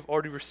 for you have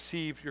already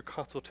received your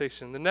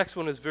consultation. The next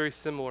one is very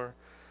similar.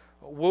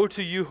 Woe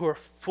to you who are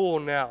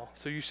full now,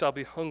 so you shall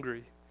be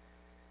hungry.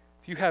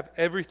 If you have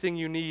everything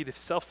you need, if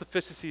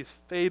self-sufficiency is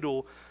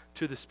fatal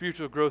to the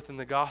spiritual growth in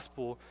the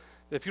gospel,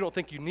 if you don't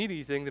think you need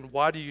anything, then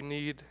why do you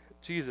need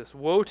Jesus?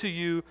 Woe to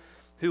you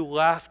who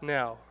laugh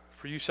now,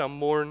 for you shall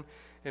mourn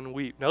and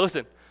weep. Now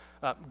listen,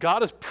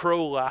 God is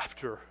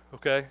pro-laughter,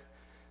 okay?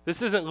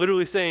 This isn't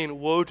literally saying,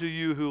 woe to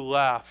you who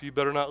laugh. You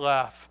better not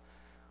laugh.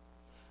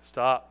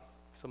 Stop.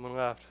 Someone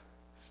laughed.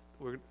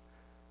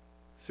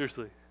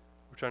 Seriously,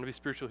 we're trying to be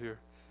spiritual here.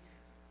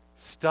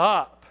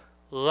 Stop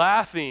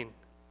laughing.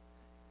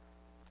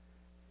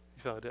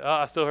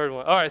 I still heard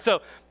one. All right,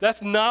 so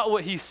that's not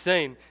what he's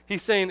saying.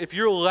 He's saying if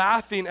you're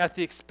laughing at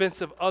the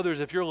expense of others,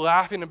 if you're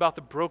laughing about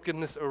the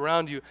brokenness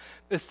around you,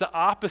 it's the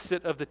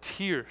opposite of the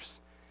tears.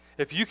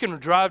 If you can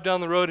drive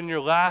down the road and you're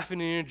laughing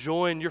and you're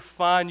enjoying, you're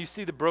fine, you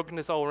see the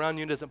brokenness all around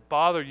you and it doesn't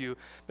bother you,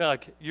 man,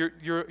 like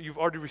you've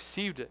already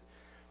received it.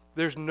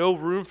 There's no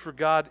room for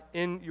God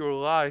in your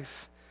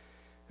life.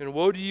 And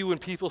woe to you when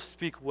people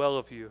speak well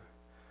of you.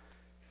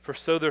 For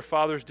so their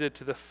fathers did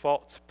to the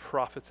false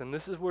prophets. And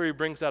this is where he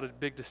brings out a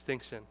big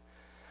distinction.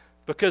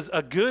 Because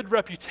a good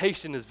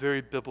reputation is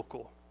very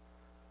biblical,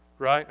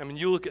 right? I mean,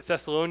 you look at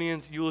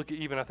Thessalonians, you look at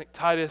even, I think,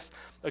 Titus.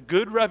 A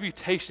good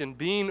reputation,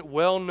 being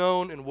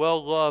well-known and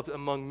well-loved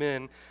among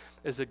men,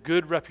 is a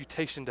good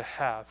reputation to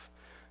have.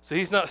 So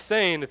he's not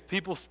saying if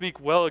people speak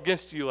well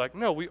against you, like,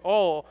 no, we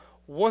all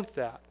want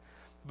that.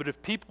 But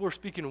if people are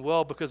speaking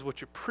well because of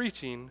what you're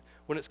preaching,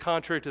 when it's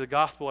contrary to the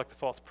gospel, like the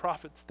false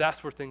prophets,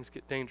 that's where things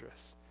get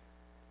dangerous.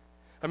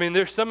 I mean,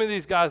 there's some of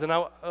these guys, and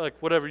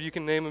whatever, you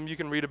can name them, you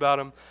can read about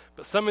them,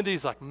 but some of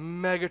these like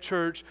mega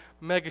church,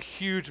 mega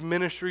huge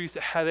ministries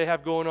that they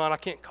have going on, I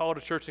can't call it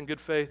a church in good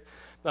faith.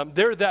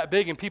 They're that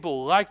big and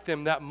people like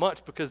them that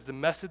much because the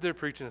message they're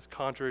preaching is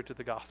contrary to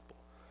the gospel.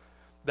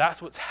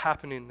 That's what's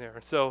happening there.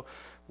 And so,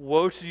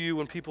 woe to you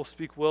when people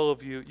speak well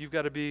of you. You've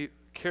got to be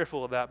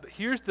careful of that. But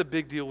here's the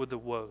big deal with the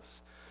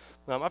woes.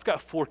 I've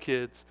got 4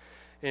 kids,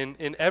 and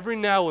every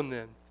now and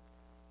then,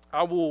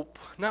 I will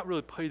not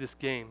really play this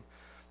game,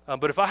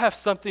 but if I have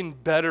something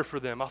better for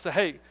them, I'll say,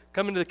 hey,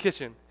 come into the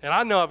kitchen. And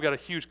I know I've got a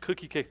huge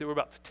cookie cake that we're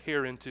about to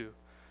tear into.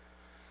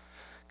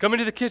 Come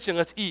into the kitchen,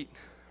 let's eat.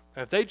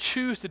 And if they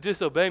choose to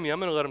disobey me, I'm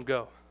going to let them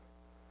go.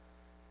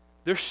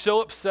 They're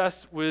so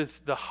obsessed with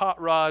the Hot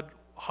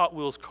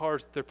Wheels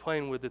cars that they're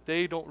playing with that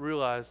they don't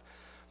realize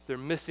they're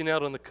missing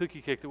out on the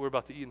cookie cake that we're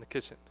about to eat in the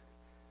kitchen.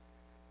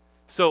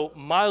 So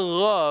my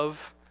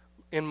love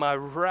and my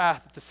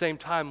wrath at the same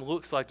time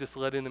looks like just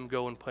letting them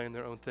go and playing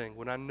their own thing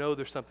when I know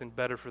there's something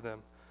better for them.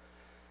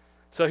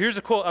 So here's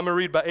a quote I'm going to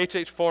read by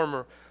H.H.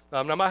 Farmer.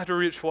 And I might have to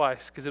read it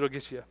twice because it'll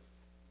get you.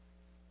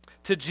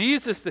 To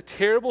Jesus, the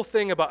terrible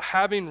thing about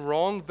having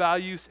wrong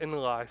values in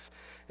life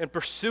and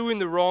pursuing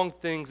the wrong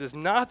things is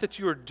not that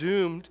you are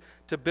doomed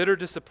to bitter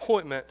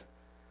disappointment,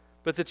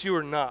 but that you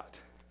are not.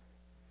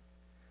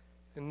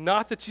 And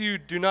not that you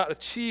do not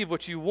achieve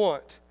what you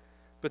want,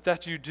 but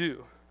that you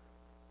do.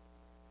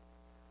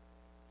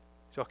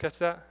 Did y'all catch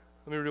that?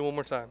 Let me read it one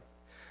more time.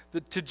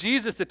 To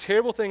Jesus, the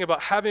terrible thing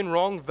about having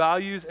wrong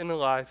values in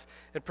life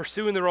and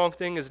pursuing the wrong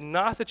thing is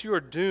not that you are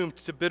doomed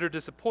to bitter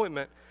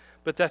disappointment,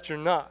 but that you're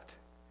not.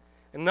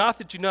 And not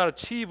that you not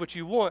achieve what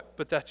you want,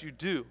 but that you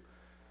do.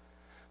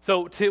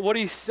 So what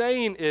he's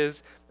saying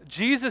is,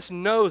 Jesus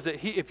knows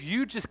that if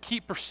you just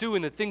keep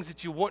pursuing the things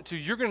that you want to,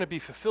 you're going to be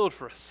fulfilled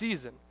for a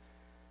season.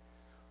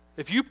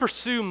 If you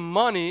pursue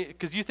money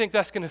because you think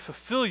that's going to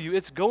fulfill you,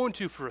 it's going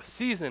to for a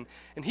season.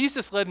 And he's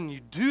just letting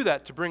you do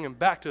that to bring him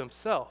back to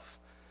himself.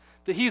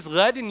 That he's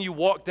letting you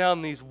walk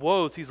down these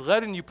woes. He's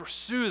letting you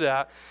pursue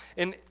that.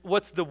 And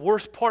what's the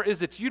worst part is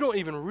that you don't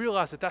even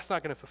realize that that's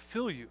not going to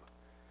fulfill you.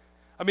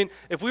 I mean,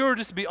 if we were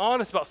just to be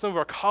honest about some of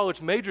our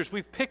college majors,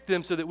 we've picked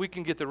them so that we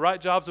can get the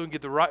right jobs, so we can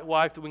get the right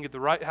wife, that we can get the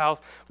right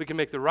house, we can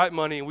make the right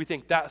money, and we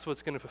think that's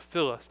what's going to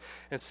fulfill us.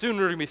 And soon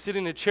we're going to be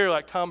sitting in a chair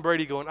like Tom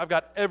Brady going, I've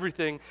got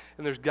everything,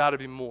 and there's got to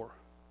be more.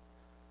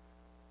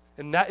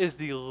 And that is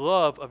the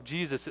love of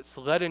Jesus that's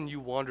letting you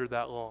wander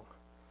that long.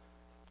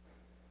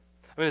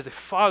 I mean, as a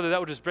father, that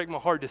would just break my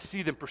heart to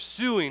see them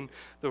pursuing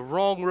the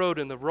wrong road,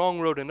 and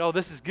oh,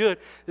 this is good,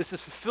 this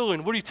is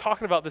fulfilling. What are you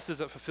talking about? This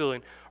isn't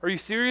fulfilling. Are you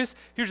serious?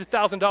 Here's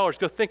 $1,000.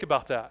 Go think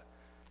about that.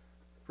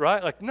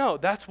 Right? Like, no,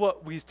 that's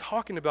what he's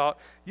talking about.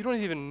 You don't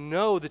even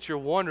know that you're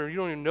wandering. You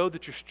don't even know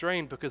that you're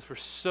straying because we're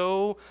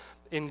so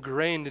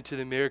ingrained into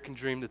the American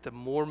dream that the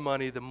more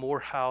money, the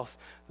more house,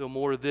 the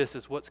more this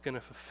is what's going to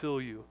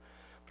fulfill you.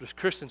 But as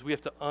Christians, we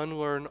have to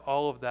unlearn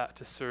all of that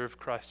to serve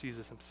Christ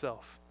Jesus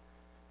himself.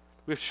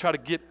 We have to try to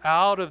get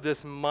out of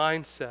this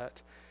mindset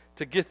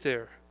to get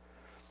there.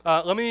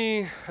 I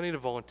need a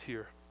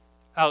volunteer.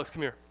 Alex,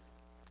 come here.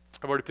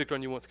 I've already picked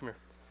on you once. Come here.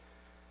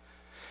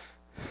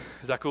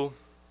 Is that cool?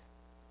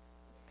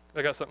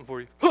 I got something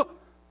for you.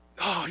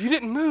 Oh, you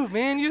didn't move,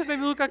 man. You just made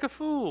me look like a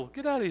fool.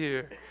 Get out of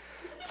here.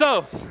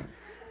 So,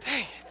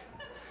 dang it.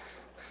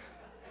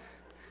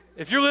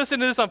 If you're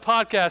listening to this on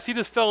podcast, he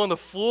just fell on the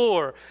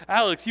floor.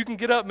 Alex, you can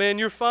get up, man.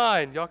 You're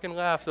fine. Y'all can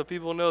laugh so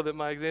people know that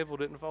my example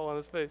didn't fall on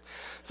his face.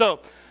 So,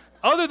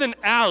 other than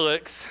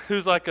Alex,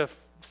 who's like a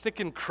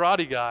sticking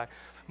karate guy,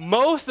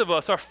 most of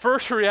us, our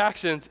first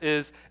reactions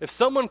is if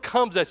someone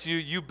comes at you,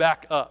 you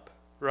back up,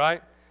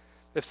 right?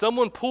 If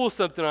someone pulls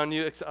something on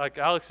you, it's like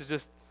Alex is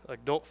just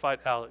like, don't fight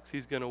Alex.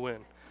 He's going to win.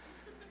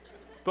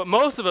 But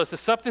most of us, if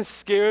something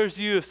scares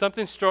you, if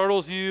something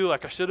startles you,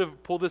 like I should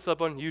have pulled this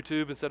up on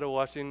YouTube instead of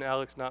watching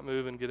Alex not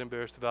move and get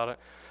embarrassed about it.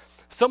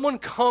 If someone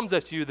comes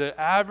at you, the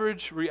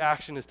average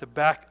reaction is to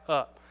back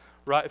up,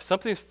 right? If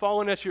something's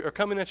falling at you or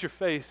coming at your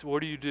face,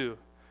 what do? You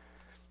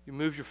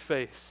move your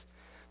face.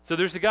 So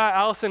there's a guy,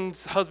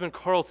 Allison's husband,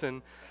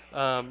 Carlton,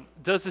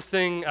 does this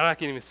thing, I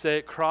can't even say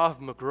it,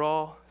 Krav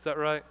Maga, is that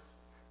right?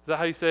 Is that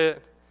how you say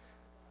it?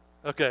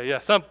 Okay,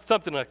 yeah,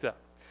 something like that.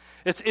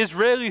 It's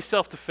Israeli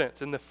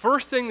self-defense. And the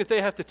first thing that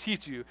they have to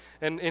teach you,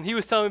 and he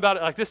was telling me about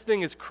it, like this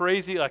thing is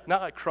crazy, like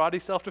not like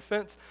karate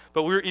self-defense,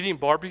 but we were eating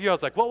barbecue. I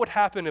was like, what would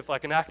happen if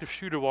like an active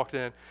shooter walked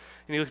in and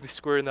he looked me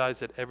square in the eye and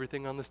said,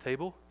 everything on this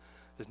table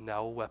is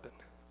now a weapon.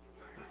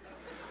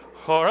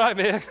 All right,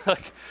 man,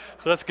 like,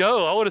 let's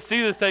go. I want to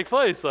see this take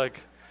place.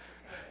 Like,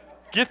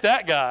 get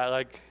that guy.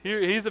 Like,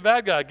 he's a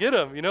bad guy. Get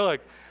him,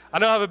 like, I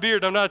know I have a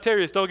beard. I'm not a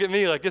terrorist. Don't get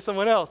me. Like, get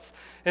someone else.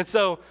 And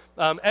so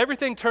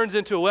everything turns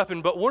into a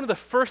weapon. But one of the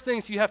first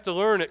things you have to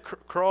learn at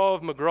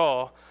Krav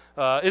Maga,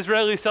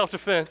 Israeli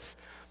self-defense,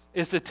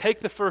 is to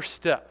take the first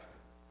step.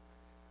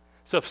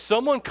 So if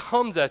someone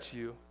comes at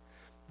you,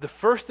 the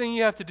first thing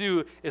you have to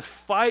do is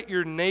fight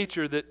your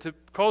nature that to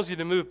cause you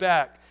to move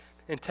back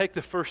and take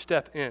the first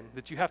step in.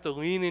 That you have to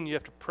lean in. You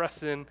have to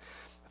press in.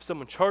 If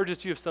someone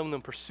charges you, if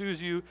someone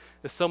pursues you,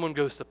 if someone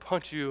goes to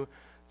punch you,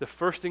 the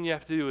first thing you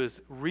have to do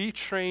is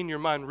retrain your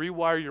mind,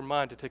 rewire your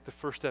mind to take the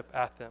first step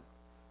at them.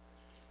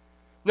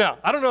 Now,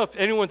 I don't know if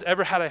anyone's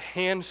ever had a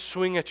hand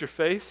swing at your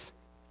face.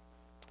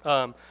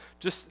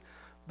 Just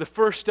the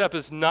first step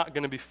is not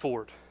going to be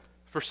forward.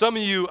 For some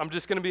of you, I'm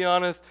just going to be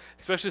honest,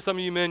 especially some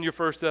of you men, your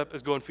first step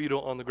is going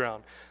fetal on the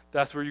ground.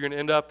 That's where you're going to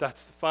end up.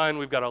 That's fine.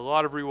 We've got a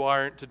lot of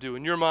rewiring to do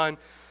in your mind.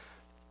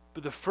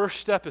 But the first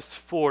step is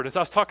forward. As I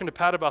was talking to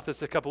Pat about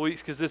this a couple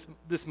weeks, because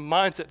this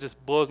mindset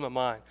just blows my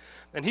mind.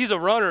 And he's a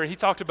runner, and he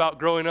talked about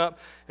growing up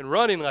and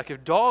running, like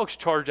if dogs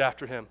charge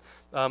after him,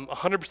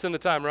 100% of the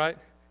time, right?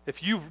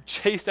 If you've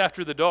chased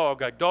after the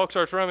dog, like dog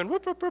starts running,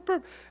 whoop, whoop, whoop,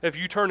 whoop. If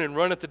you turn and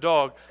run at the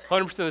dog,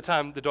 100% of the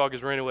time, the dog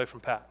is running away from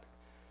Pat.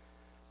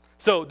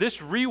 So this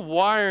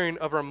rewiring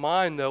of our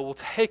mind, though, will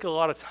take a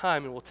lot of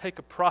time and will take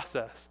a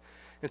process.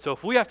 And so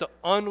if we have to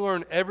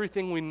unlearn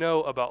everything we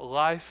know about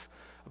life,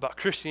 about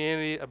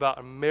Christianity, about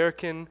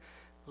American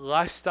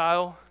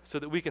lifestyle so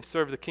that we can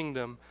serve the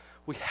kingdom,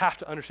 we have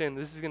to understand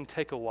this is going to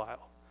take a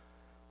while.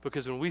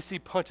 Because when we see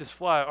punches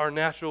fly, our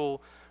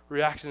natural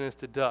reaction is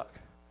to duck.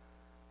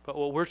 But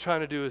what we're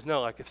trying to do is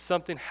know, like, if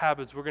something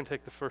happens, we're going to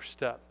take the first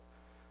step.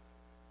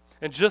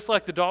 And just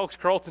like the dogs,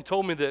 Carlton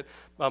told me that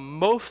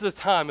most of the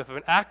time, if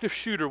an active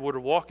shooter were to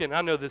walk in,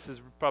 I know this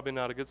is probably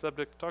not a good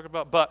subject to talk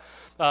about, but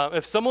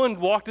if someone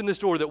walked in this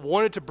door that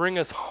wanted to bring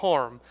us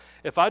harm,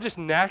 if I just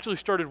naturally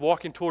started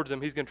walking towards him,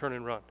 he's going to turn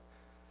and run.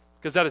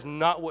 Because that is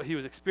not what he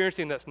was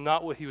experiencing. That's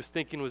not what he was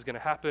thinking was going to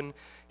happen.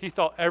 He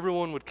thought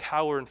everyone would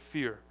cower in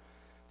fear.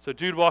 So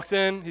dude walks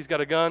in, he's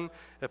got a gun.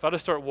 If I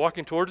just start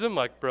walking towards him,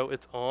 like, bro,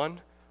 it's on,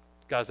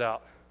 guy's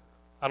out.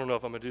 I don't know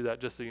if I'm going to do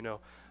that, just so you know.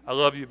 I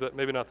love you, but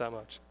maybe not that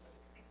much.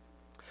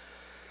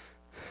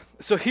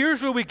 So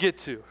here's where we get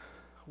to.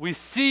 We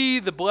see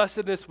the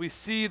blessedness, we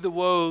see the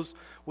woes,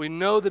 we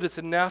know that it's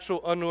a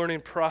natural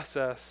unlearning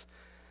process.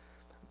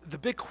 The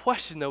big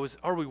question, though, is,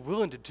 are we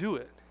willing to do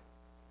it?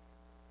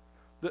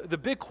 The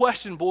big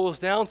question boils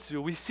down to,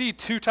 we see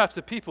two types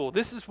of people.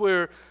 This is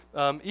where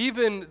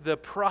even the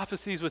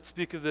prophecies would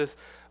speak of this.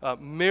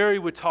 Mary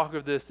would talk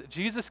of this, that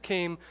Jesus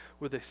came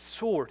with a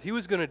sword. He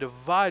was going to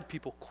divide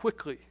people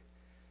quickly.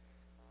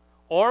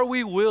 Are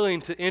we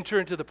willing to enter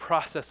into the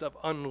process of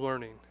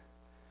unlearning?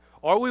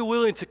 Are we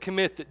willing to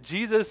commit that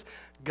Jesus,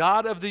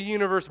 God of the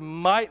universe,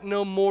 might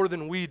know more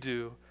than we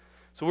do?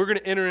 So we're going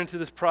to enter into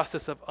this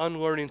process of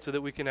unlearning so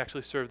that we can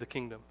actually serve the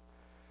kingdom.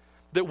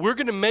 That we're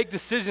going to make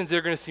decisions that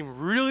are going to seem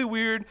really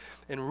weird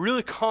and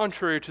really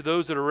contrary to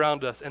those that are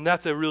around us, and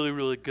that's a really,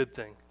 really good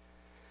thing.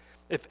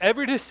 If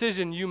every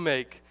decision you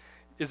make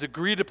is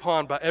agreed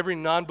upon by every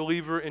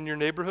non-believer in your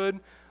neighborhood,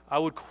 I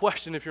would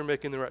question if you're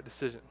making the right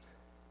decision.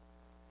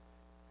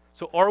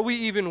 So are we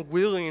even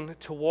willing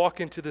to walk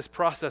into this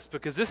process?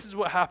 Because this is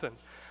what happened.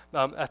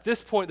 At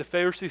this point, the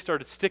Pharisees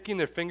started sticking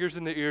their fingers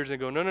in their ears and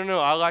go, no,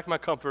 I like my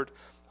comfort.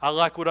 I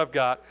like what I've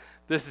got.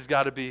 This has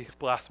got to be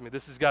blasphemy.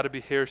 This has got to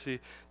be heresy.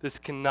 This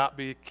cannot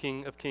be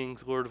King of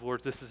Kings, Lord of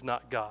Lords. This is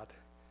not God.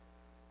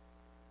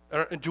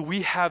 Do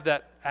we have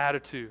that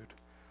attitude?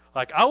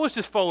 Like, I was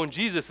just following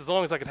Jesus as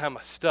long as I could have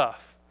my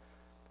stuff.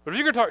 But if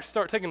you're going to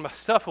start taking my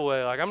stuff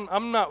away, like,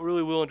 I'm not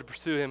really willing to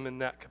pursue him in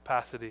that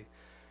capacity.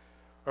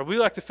 Are we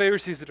like the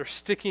Pharisees that are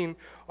sticking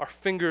our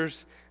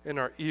fingers in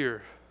our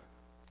ear?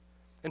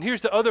 And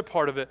here's the other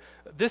part of it.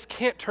 This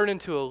can't turn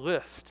into a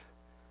list.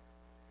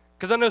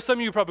 Because I know some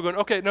of you are probably going,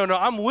 okay, no,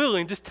 I'm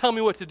willing. Just tell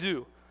me what to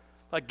do.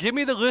 Like, give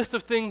me the list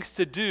of things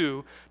to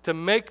do to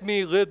make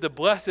me live the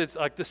blessed,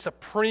 like the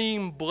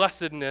supreme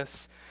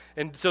blessedness,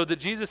 and so that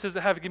Jesus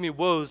doesn't have to give me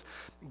woes.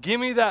 Give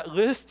me that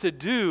list to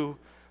do,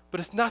 but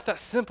it's not that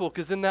simple,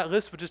 because then that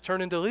list would just turn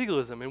into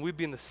legalism, and we'd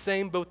be in the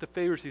same boat the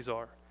Pharisees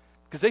are.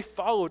 Because they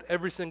followed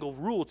every single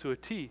rule to a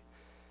T.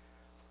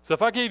 So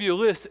if I gave you a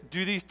list,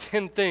 do these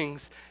 10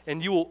 things,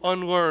 and you will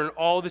unlearn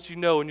all that you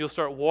know, and you'll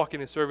start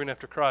walking and serving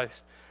after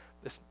Christ.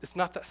 It's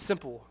not that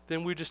simple.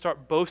 Then we just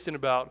start boasting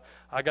about,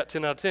 I got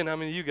 10 out of 10. How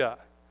many you got?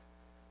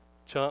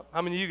 Chump.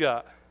 How many you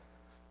got?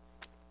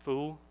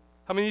 Fool.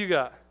 How many you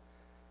got?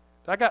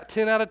 I got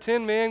 10 out of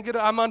 10, man.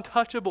 I'm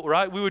untouchable,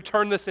 right? We would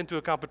turn this into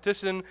a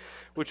competition,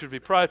 which would be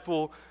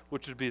prideful,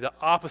 which would be the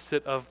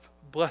opposite of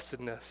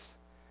blessedness.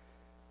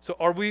 So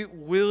are we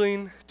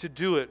willing to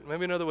do it?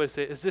 Maybe another way to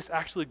say it, is this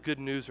actually good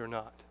news or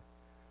not?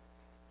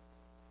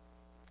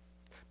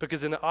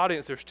 Because in the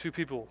audience, there's two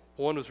people.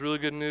 One was really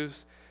good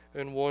news,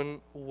 and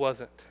one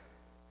wasn't.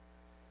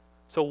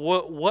 So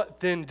what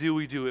then do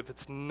we do if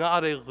it's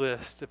not a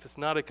list, if it's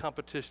not a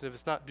competition, if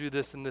it's not do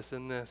this and this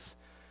and this?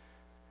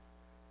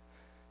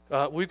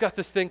 We've got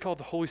this thing called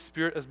the Holy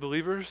Spirit as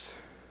believers,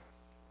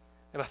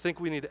 and I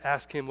think we need to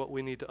ask him what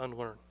we need to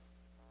unlearn.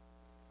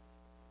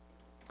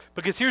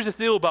 Because here's the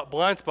deal about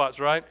blind spots,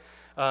 right?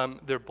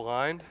 They're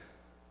blind.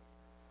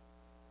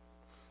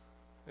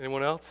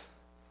 Anyone else?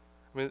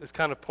 I mean, it's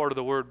kind of part of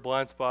the word.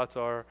 Blind spots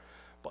are,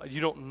 you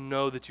don't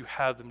know that you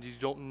have them. You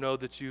don't know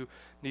that you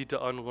need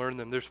to unlearn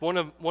them. There's one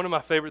of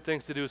my favorite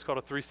things to do is called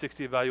a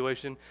 360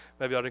 evaluation.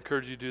 Maybe I'd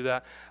encourage you to do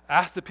that.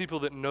 Ask the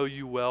people that know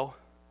you well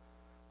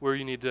where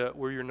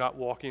you're not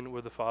walking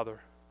with the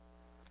Father.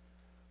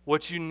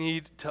 What you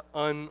need to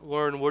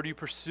unlearn. What are you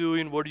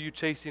pursuing? What are you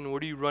chasing?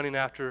 What are you running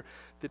after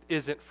that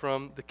isn't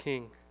from the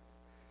King?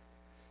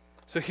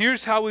 So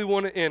here's how we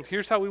want to end.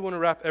 Here's how we want to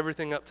wrap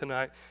everything up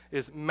tonight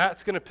is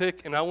Matt's going to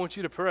pick, and I want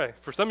you to pray.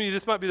 For some of you,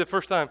 this might be the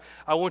first time.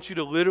 I want you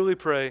to literally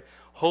pray,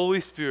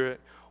 Holy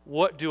Spirit,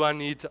 what do I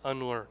need to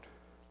unlearn?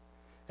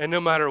 And no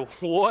matter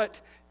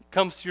what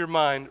comes to your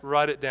mind,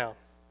 write it down.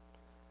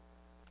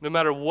 No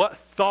matter what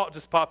thought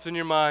just pops in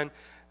your mind,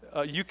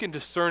 you can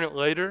discern it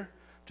later.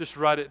 Just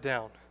write it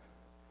down.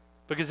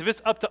 Because if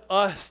it's up to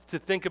us to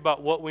think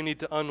about what we need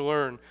to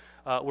unlearn,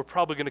 we're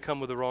probably going to come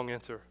with the wrong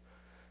answer.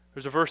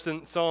 There's a verse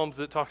in Psalms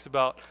that talks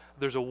about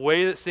there's a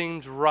way that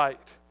seems right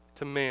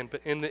to man,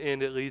 but in the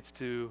end it leads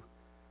to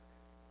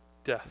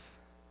death.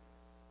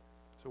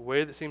 There's a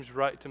way that seems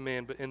right to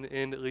man, but in the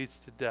end it leads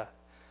to death.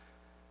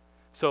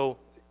 So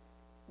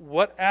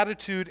what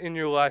attitude in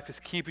your life is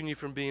keeping you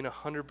from being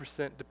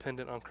 100%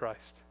 dependent on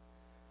Christ?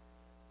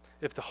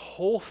 If the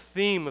whole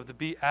theme of the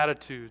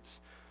Beatitudes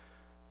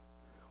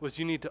was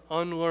you need to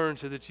unlearn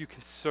so that you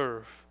can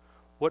serve,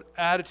 What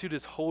attitude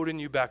is holding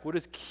you back? What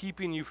is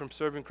keeping you from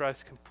serving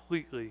Christ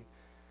completely?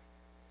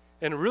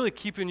 And really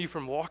keeping you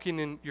from walking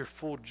in your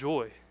full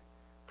joy.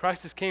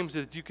 Christ has came so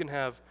that you can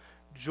have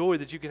joy,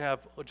 that you can have,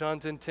 John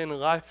 10:10,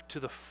 life to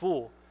the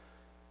full.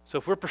 So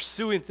if we're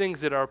pursuing things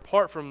that are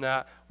apart from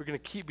that, we're going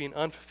to keep being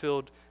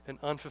unfulfilled and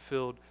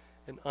unfulfilled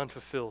and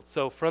unfulfilled.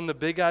 So from the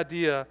big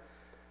idea,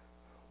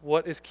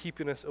 what is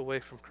keeping us away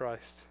from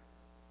Christ?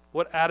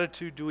 What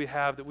attitude do we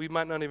have that we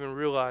might not even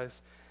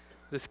realize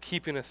that's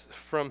keeping us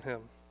from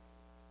him?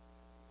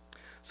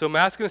 So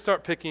Matt's going to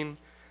start picking.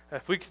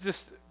 If we could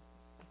just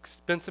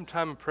spend some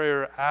time in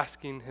prayer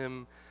asking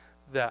him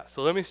that.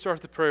 So let me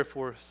start the prayer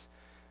for us,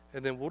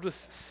 and then we'll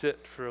just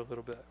sit for a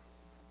little bit.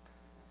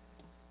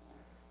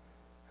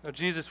 Now,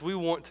 Jesus, we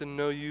want to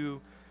know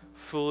you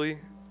fully.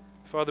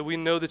 Father, we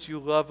know that you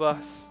love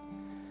us.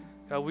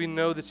 God, we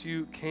know that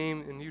you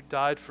came and you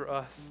died for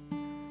us.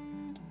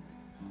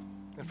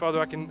 And Father,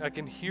 I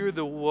can hear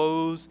the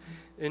woes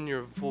in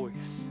your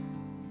voice.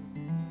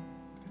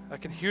 I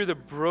can hear the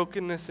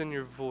brokenness in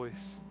your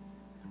voice.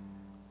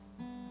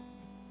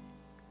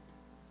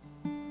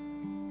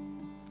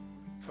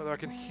 Father, I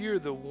can hear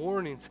the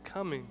warnings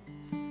coming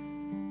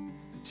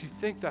that you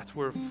think that's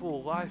where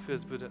full life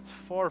is, but it's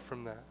far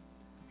from that.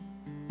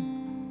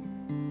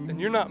 And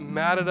you're not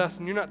mad at us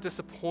and you're not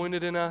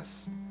disappointed in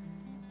us.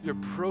 You're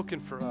broken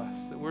for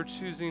us, that we're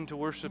choosing to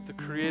worship the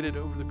created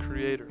over the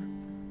creator.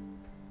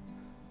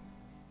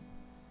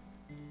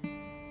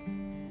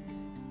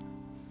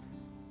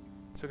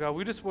 So God,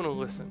 we just want to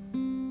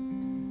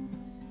listen.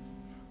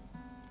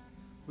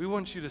 We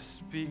want you to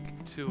speak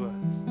to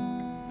us.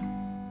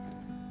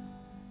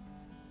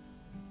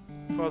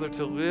 Father,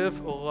 to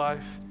live a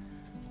life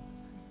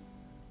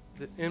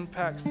that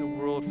impacts the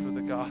world for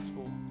the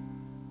gospel.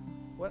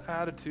 What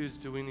attitudes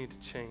do we need to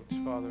change,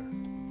 Father?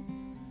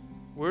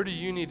 Where do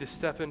you need to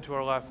step into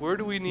our life? Where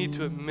do we need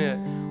to admit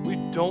we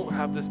don't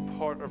have this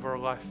part of our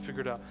life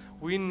figured out?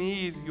 We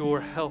need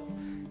your help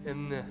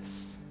in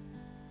this.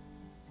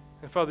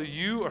 And Father,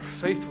 you are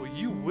faithful.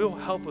 You will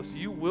help us.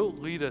 You will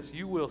lead us.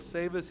 You will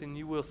save us, and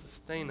you will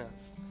sustain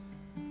us.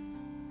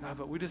 God,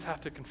 but we just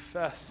have to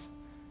confess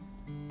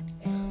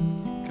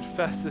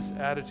this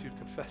attitude,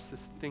 confess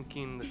this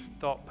thinking, this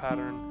thought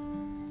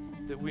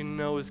pattern that we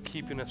know is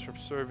keeping us from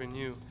serving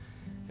you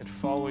and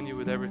following you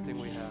with everything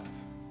we have.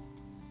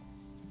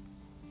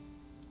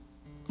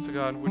 So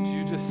God, would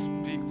you just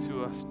speak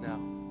to us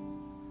now?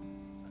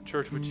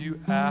 Church, would you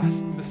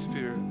ask the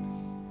Spirit,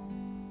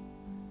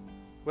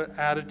 what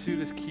attitude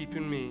is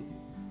keeping me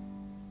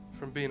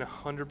from being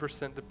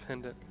 100%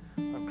 dependent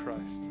on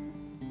Christ?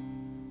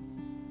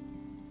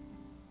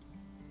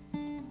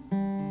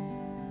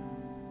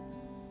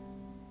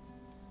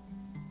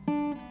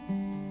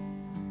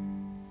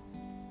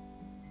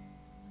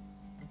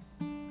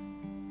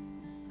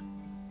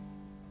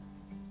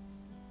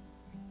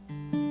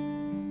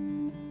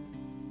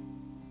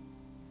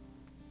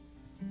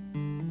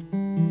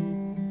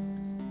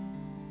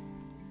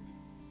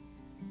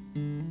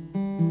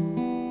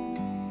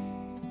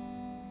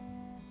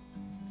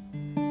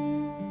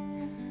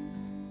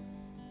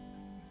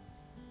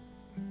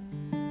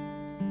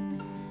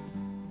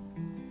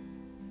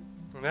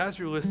 And as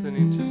you're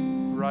listening, just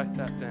write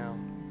that down.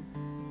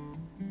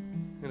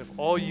 And if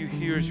all you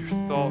hear is your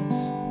thoughts,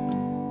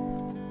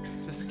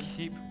 just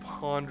keep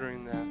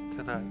pondering that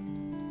tonight.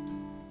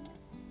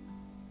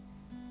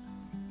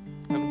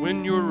 And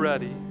when you're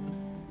ready,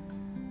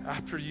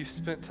 after you've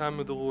spent time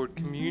with the Lord,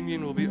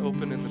 communion will be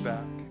open in the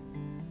back.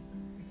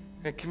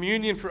 And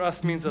communion for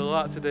us means a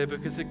lot today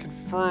because it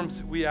confirms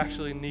that we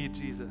actually need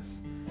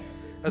Jesus.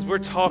 As we're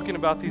talking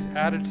about these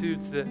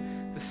attitudes, that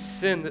the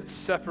sin that's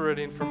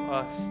separating from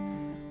us,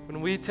 when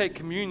we take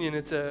communion,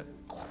 it's a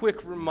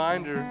quick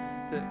reminder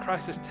that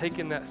Christ has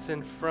taken that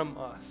sin from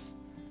us,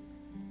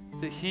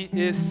 that he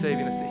is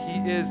saving us, that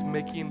he is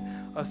making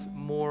us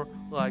more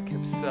like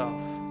himself.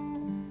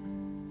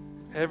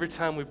 Every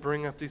time we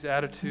bring up these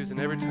attitudes and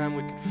every time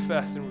we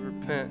confess and we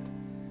repent,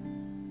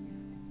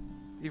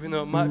 even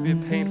though it might be a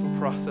painful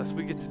process,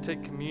 we get to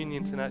take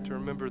communion tonight to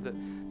remember that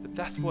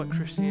that's what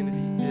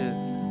Christianity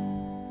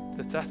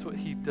is, that's what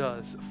he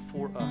does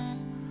for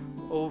us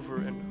over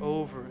and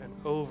over and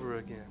over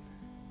again.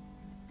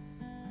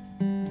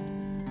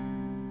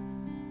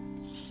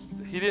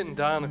 He didn't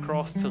die on the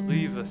cross to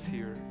leave us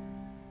here.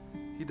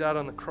 He died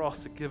on the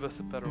cross to give us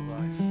a better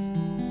life.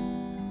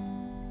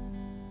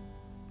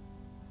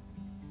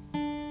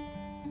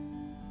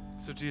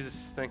 So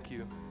Jesus, thank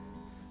you.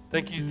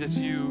 Thank you that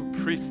you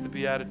preached the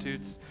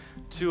Beatitudes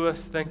to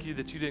us. Thank you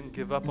that you didn't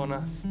give up on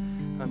us.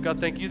 God,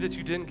 thank you that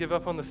you didn't give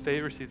up on the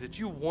Pharisees, that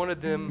you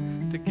wanted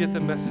them to get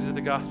the message of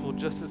the gospel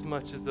just as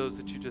much as those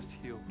that you just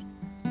healed.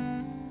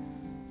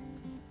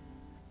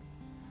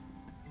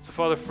 So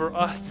Father, for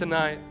us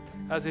tonight,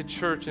 as a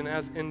church and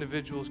as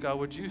individuals, God,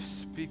 would you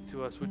speak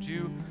to us? Would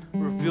you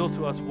reveal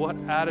to us what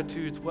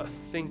attitudes, what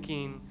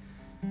thinking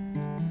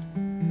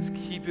is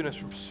keeping us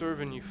from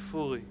serving you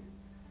fully?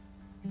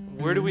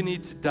 Where do we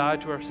need to die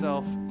to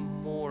ourselves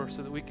more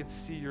so that we can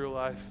see your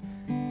life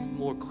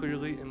more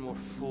clearly and more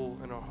full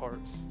in our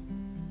hearts?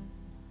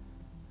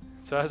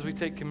 So as we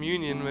take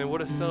communion, man,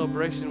 what a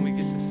celebration we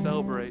get to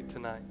celebrate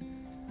tonight.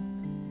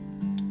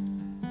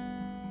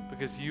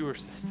 Because you are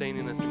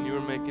sustaining us and you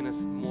are making us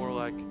more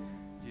like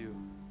you.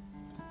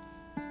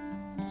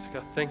 So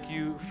God, thank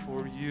you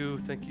for you.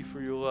 Thank you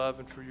for your love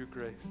and for your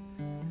grace.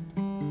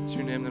 It's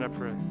your name that I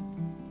pray.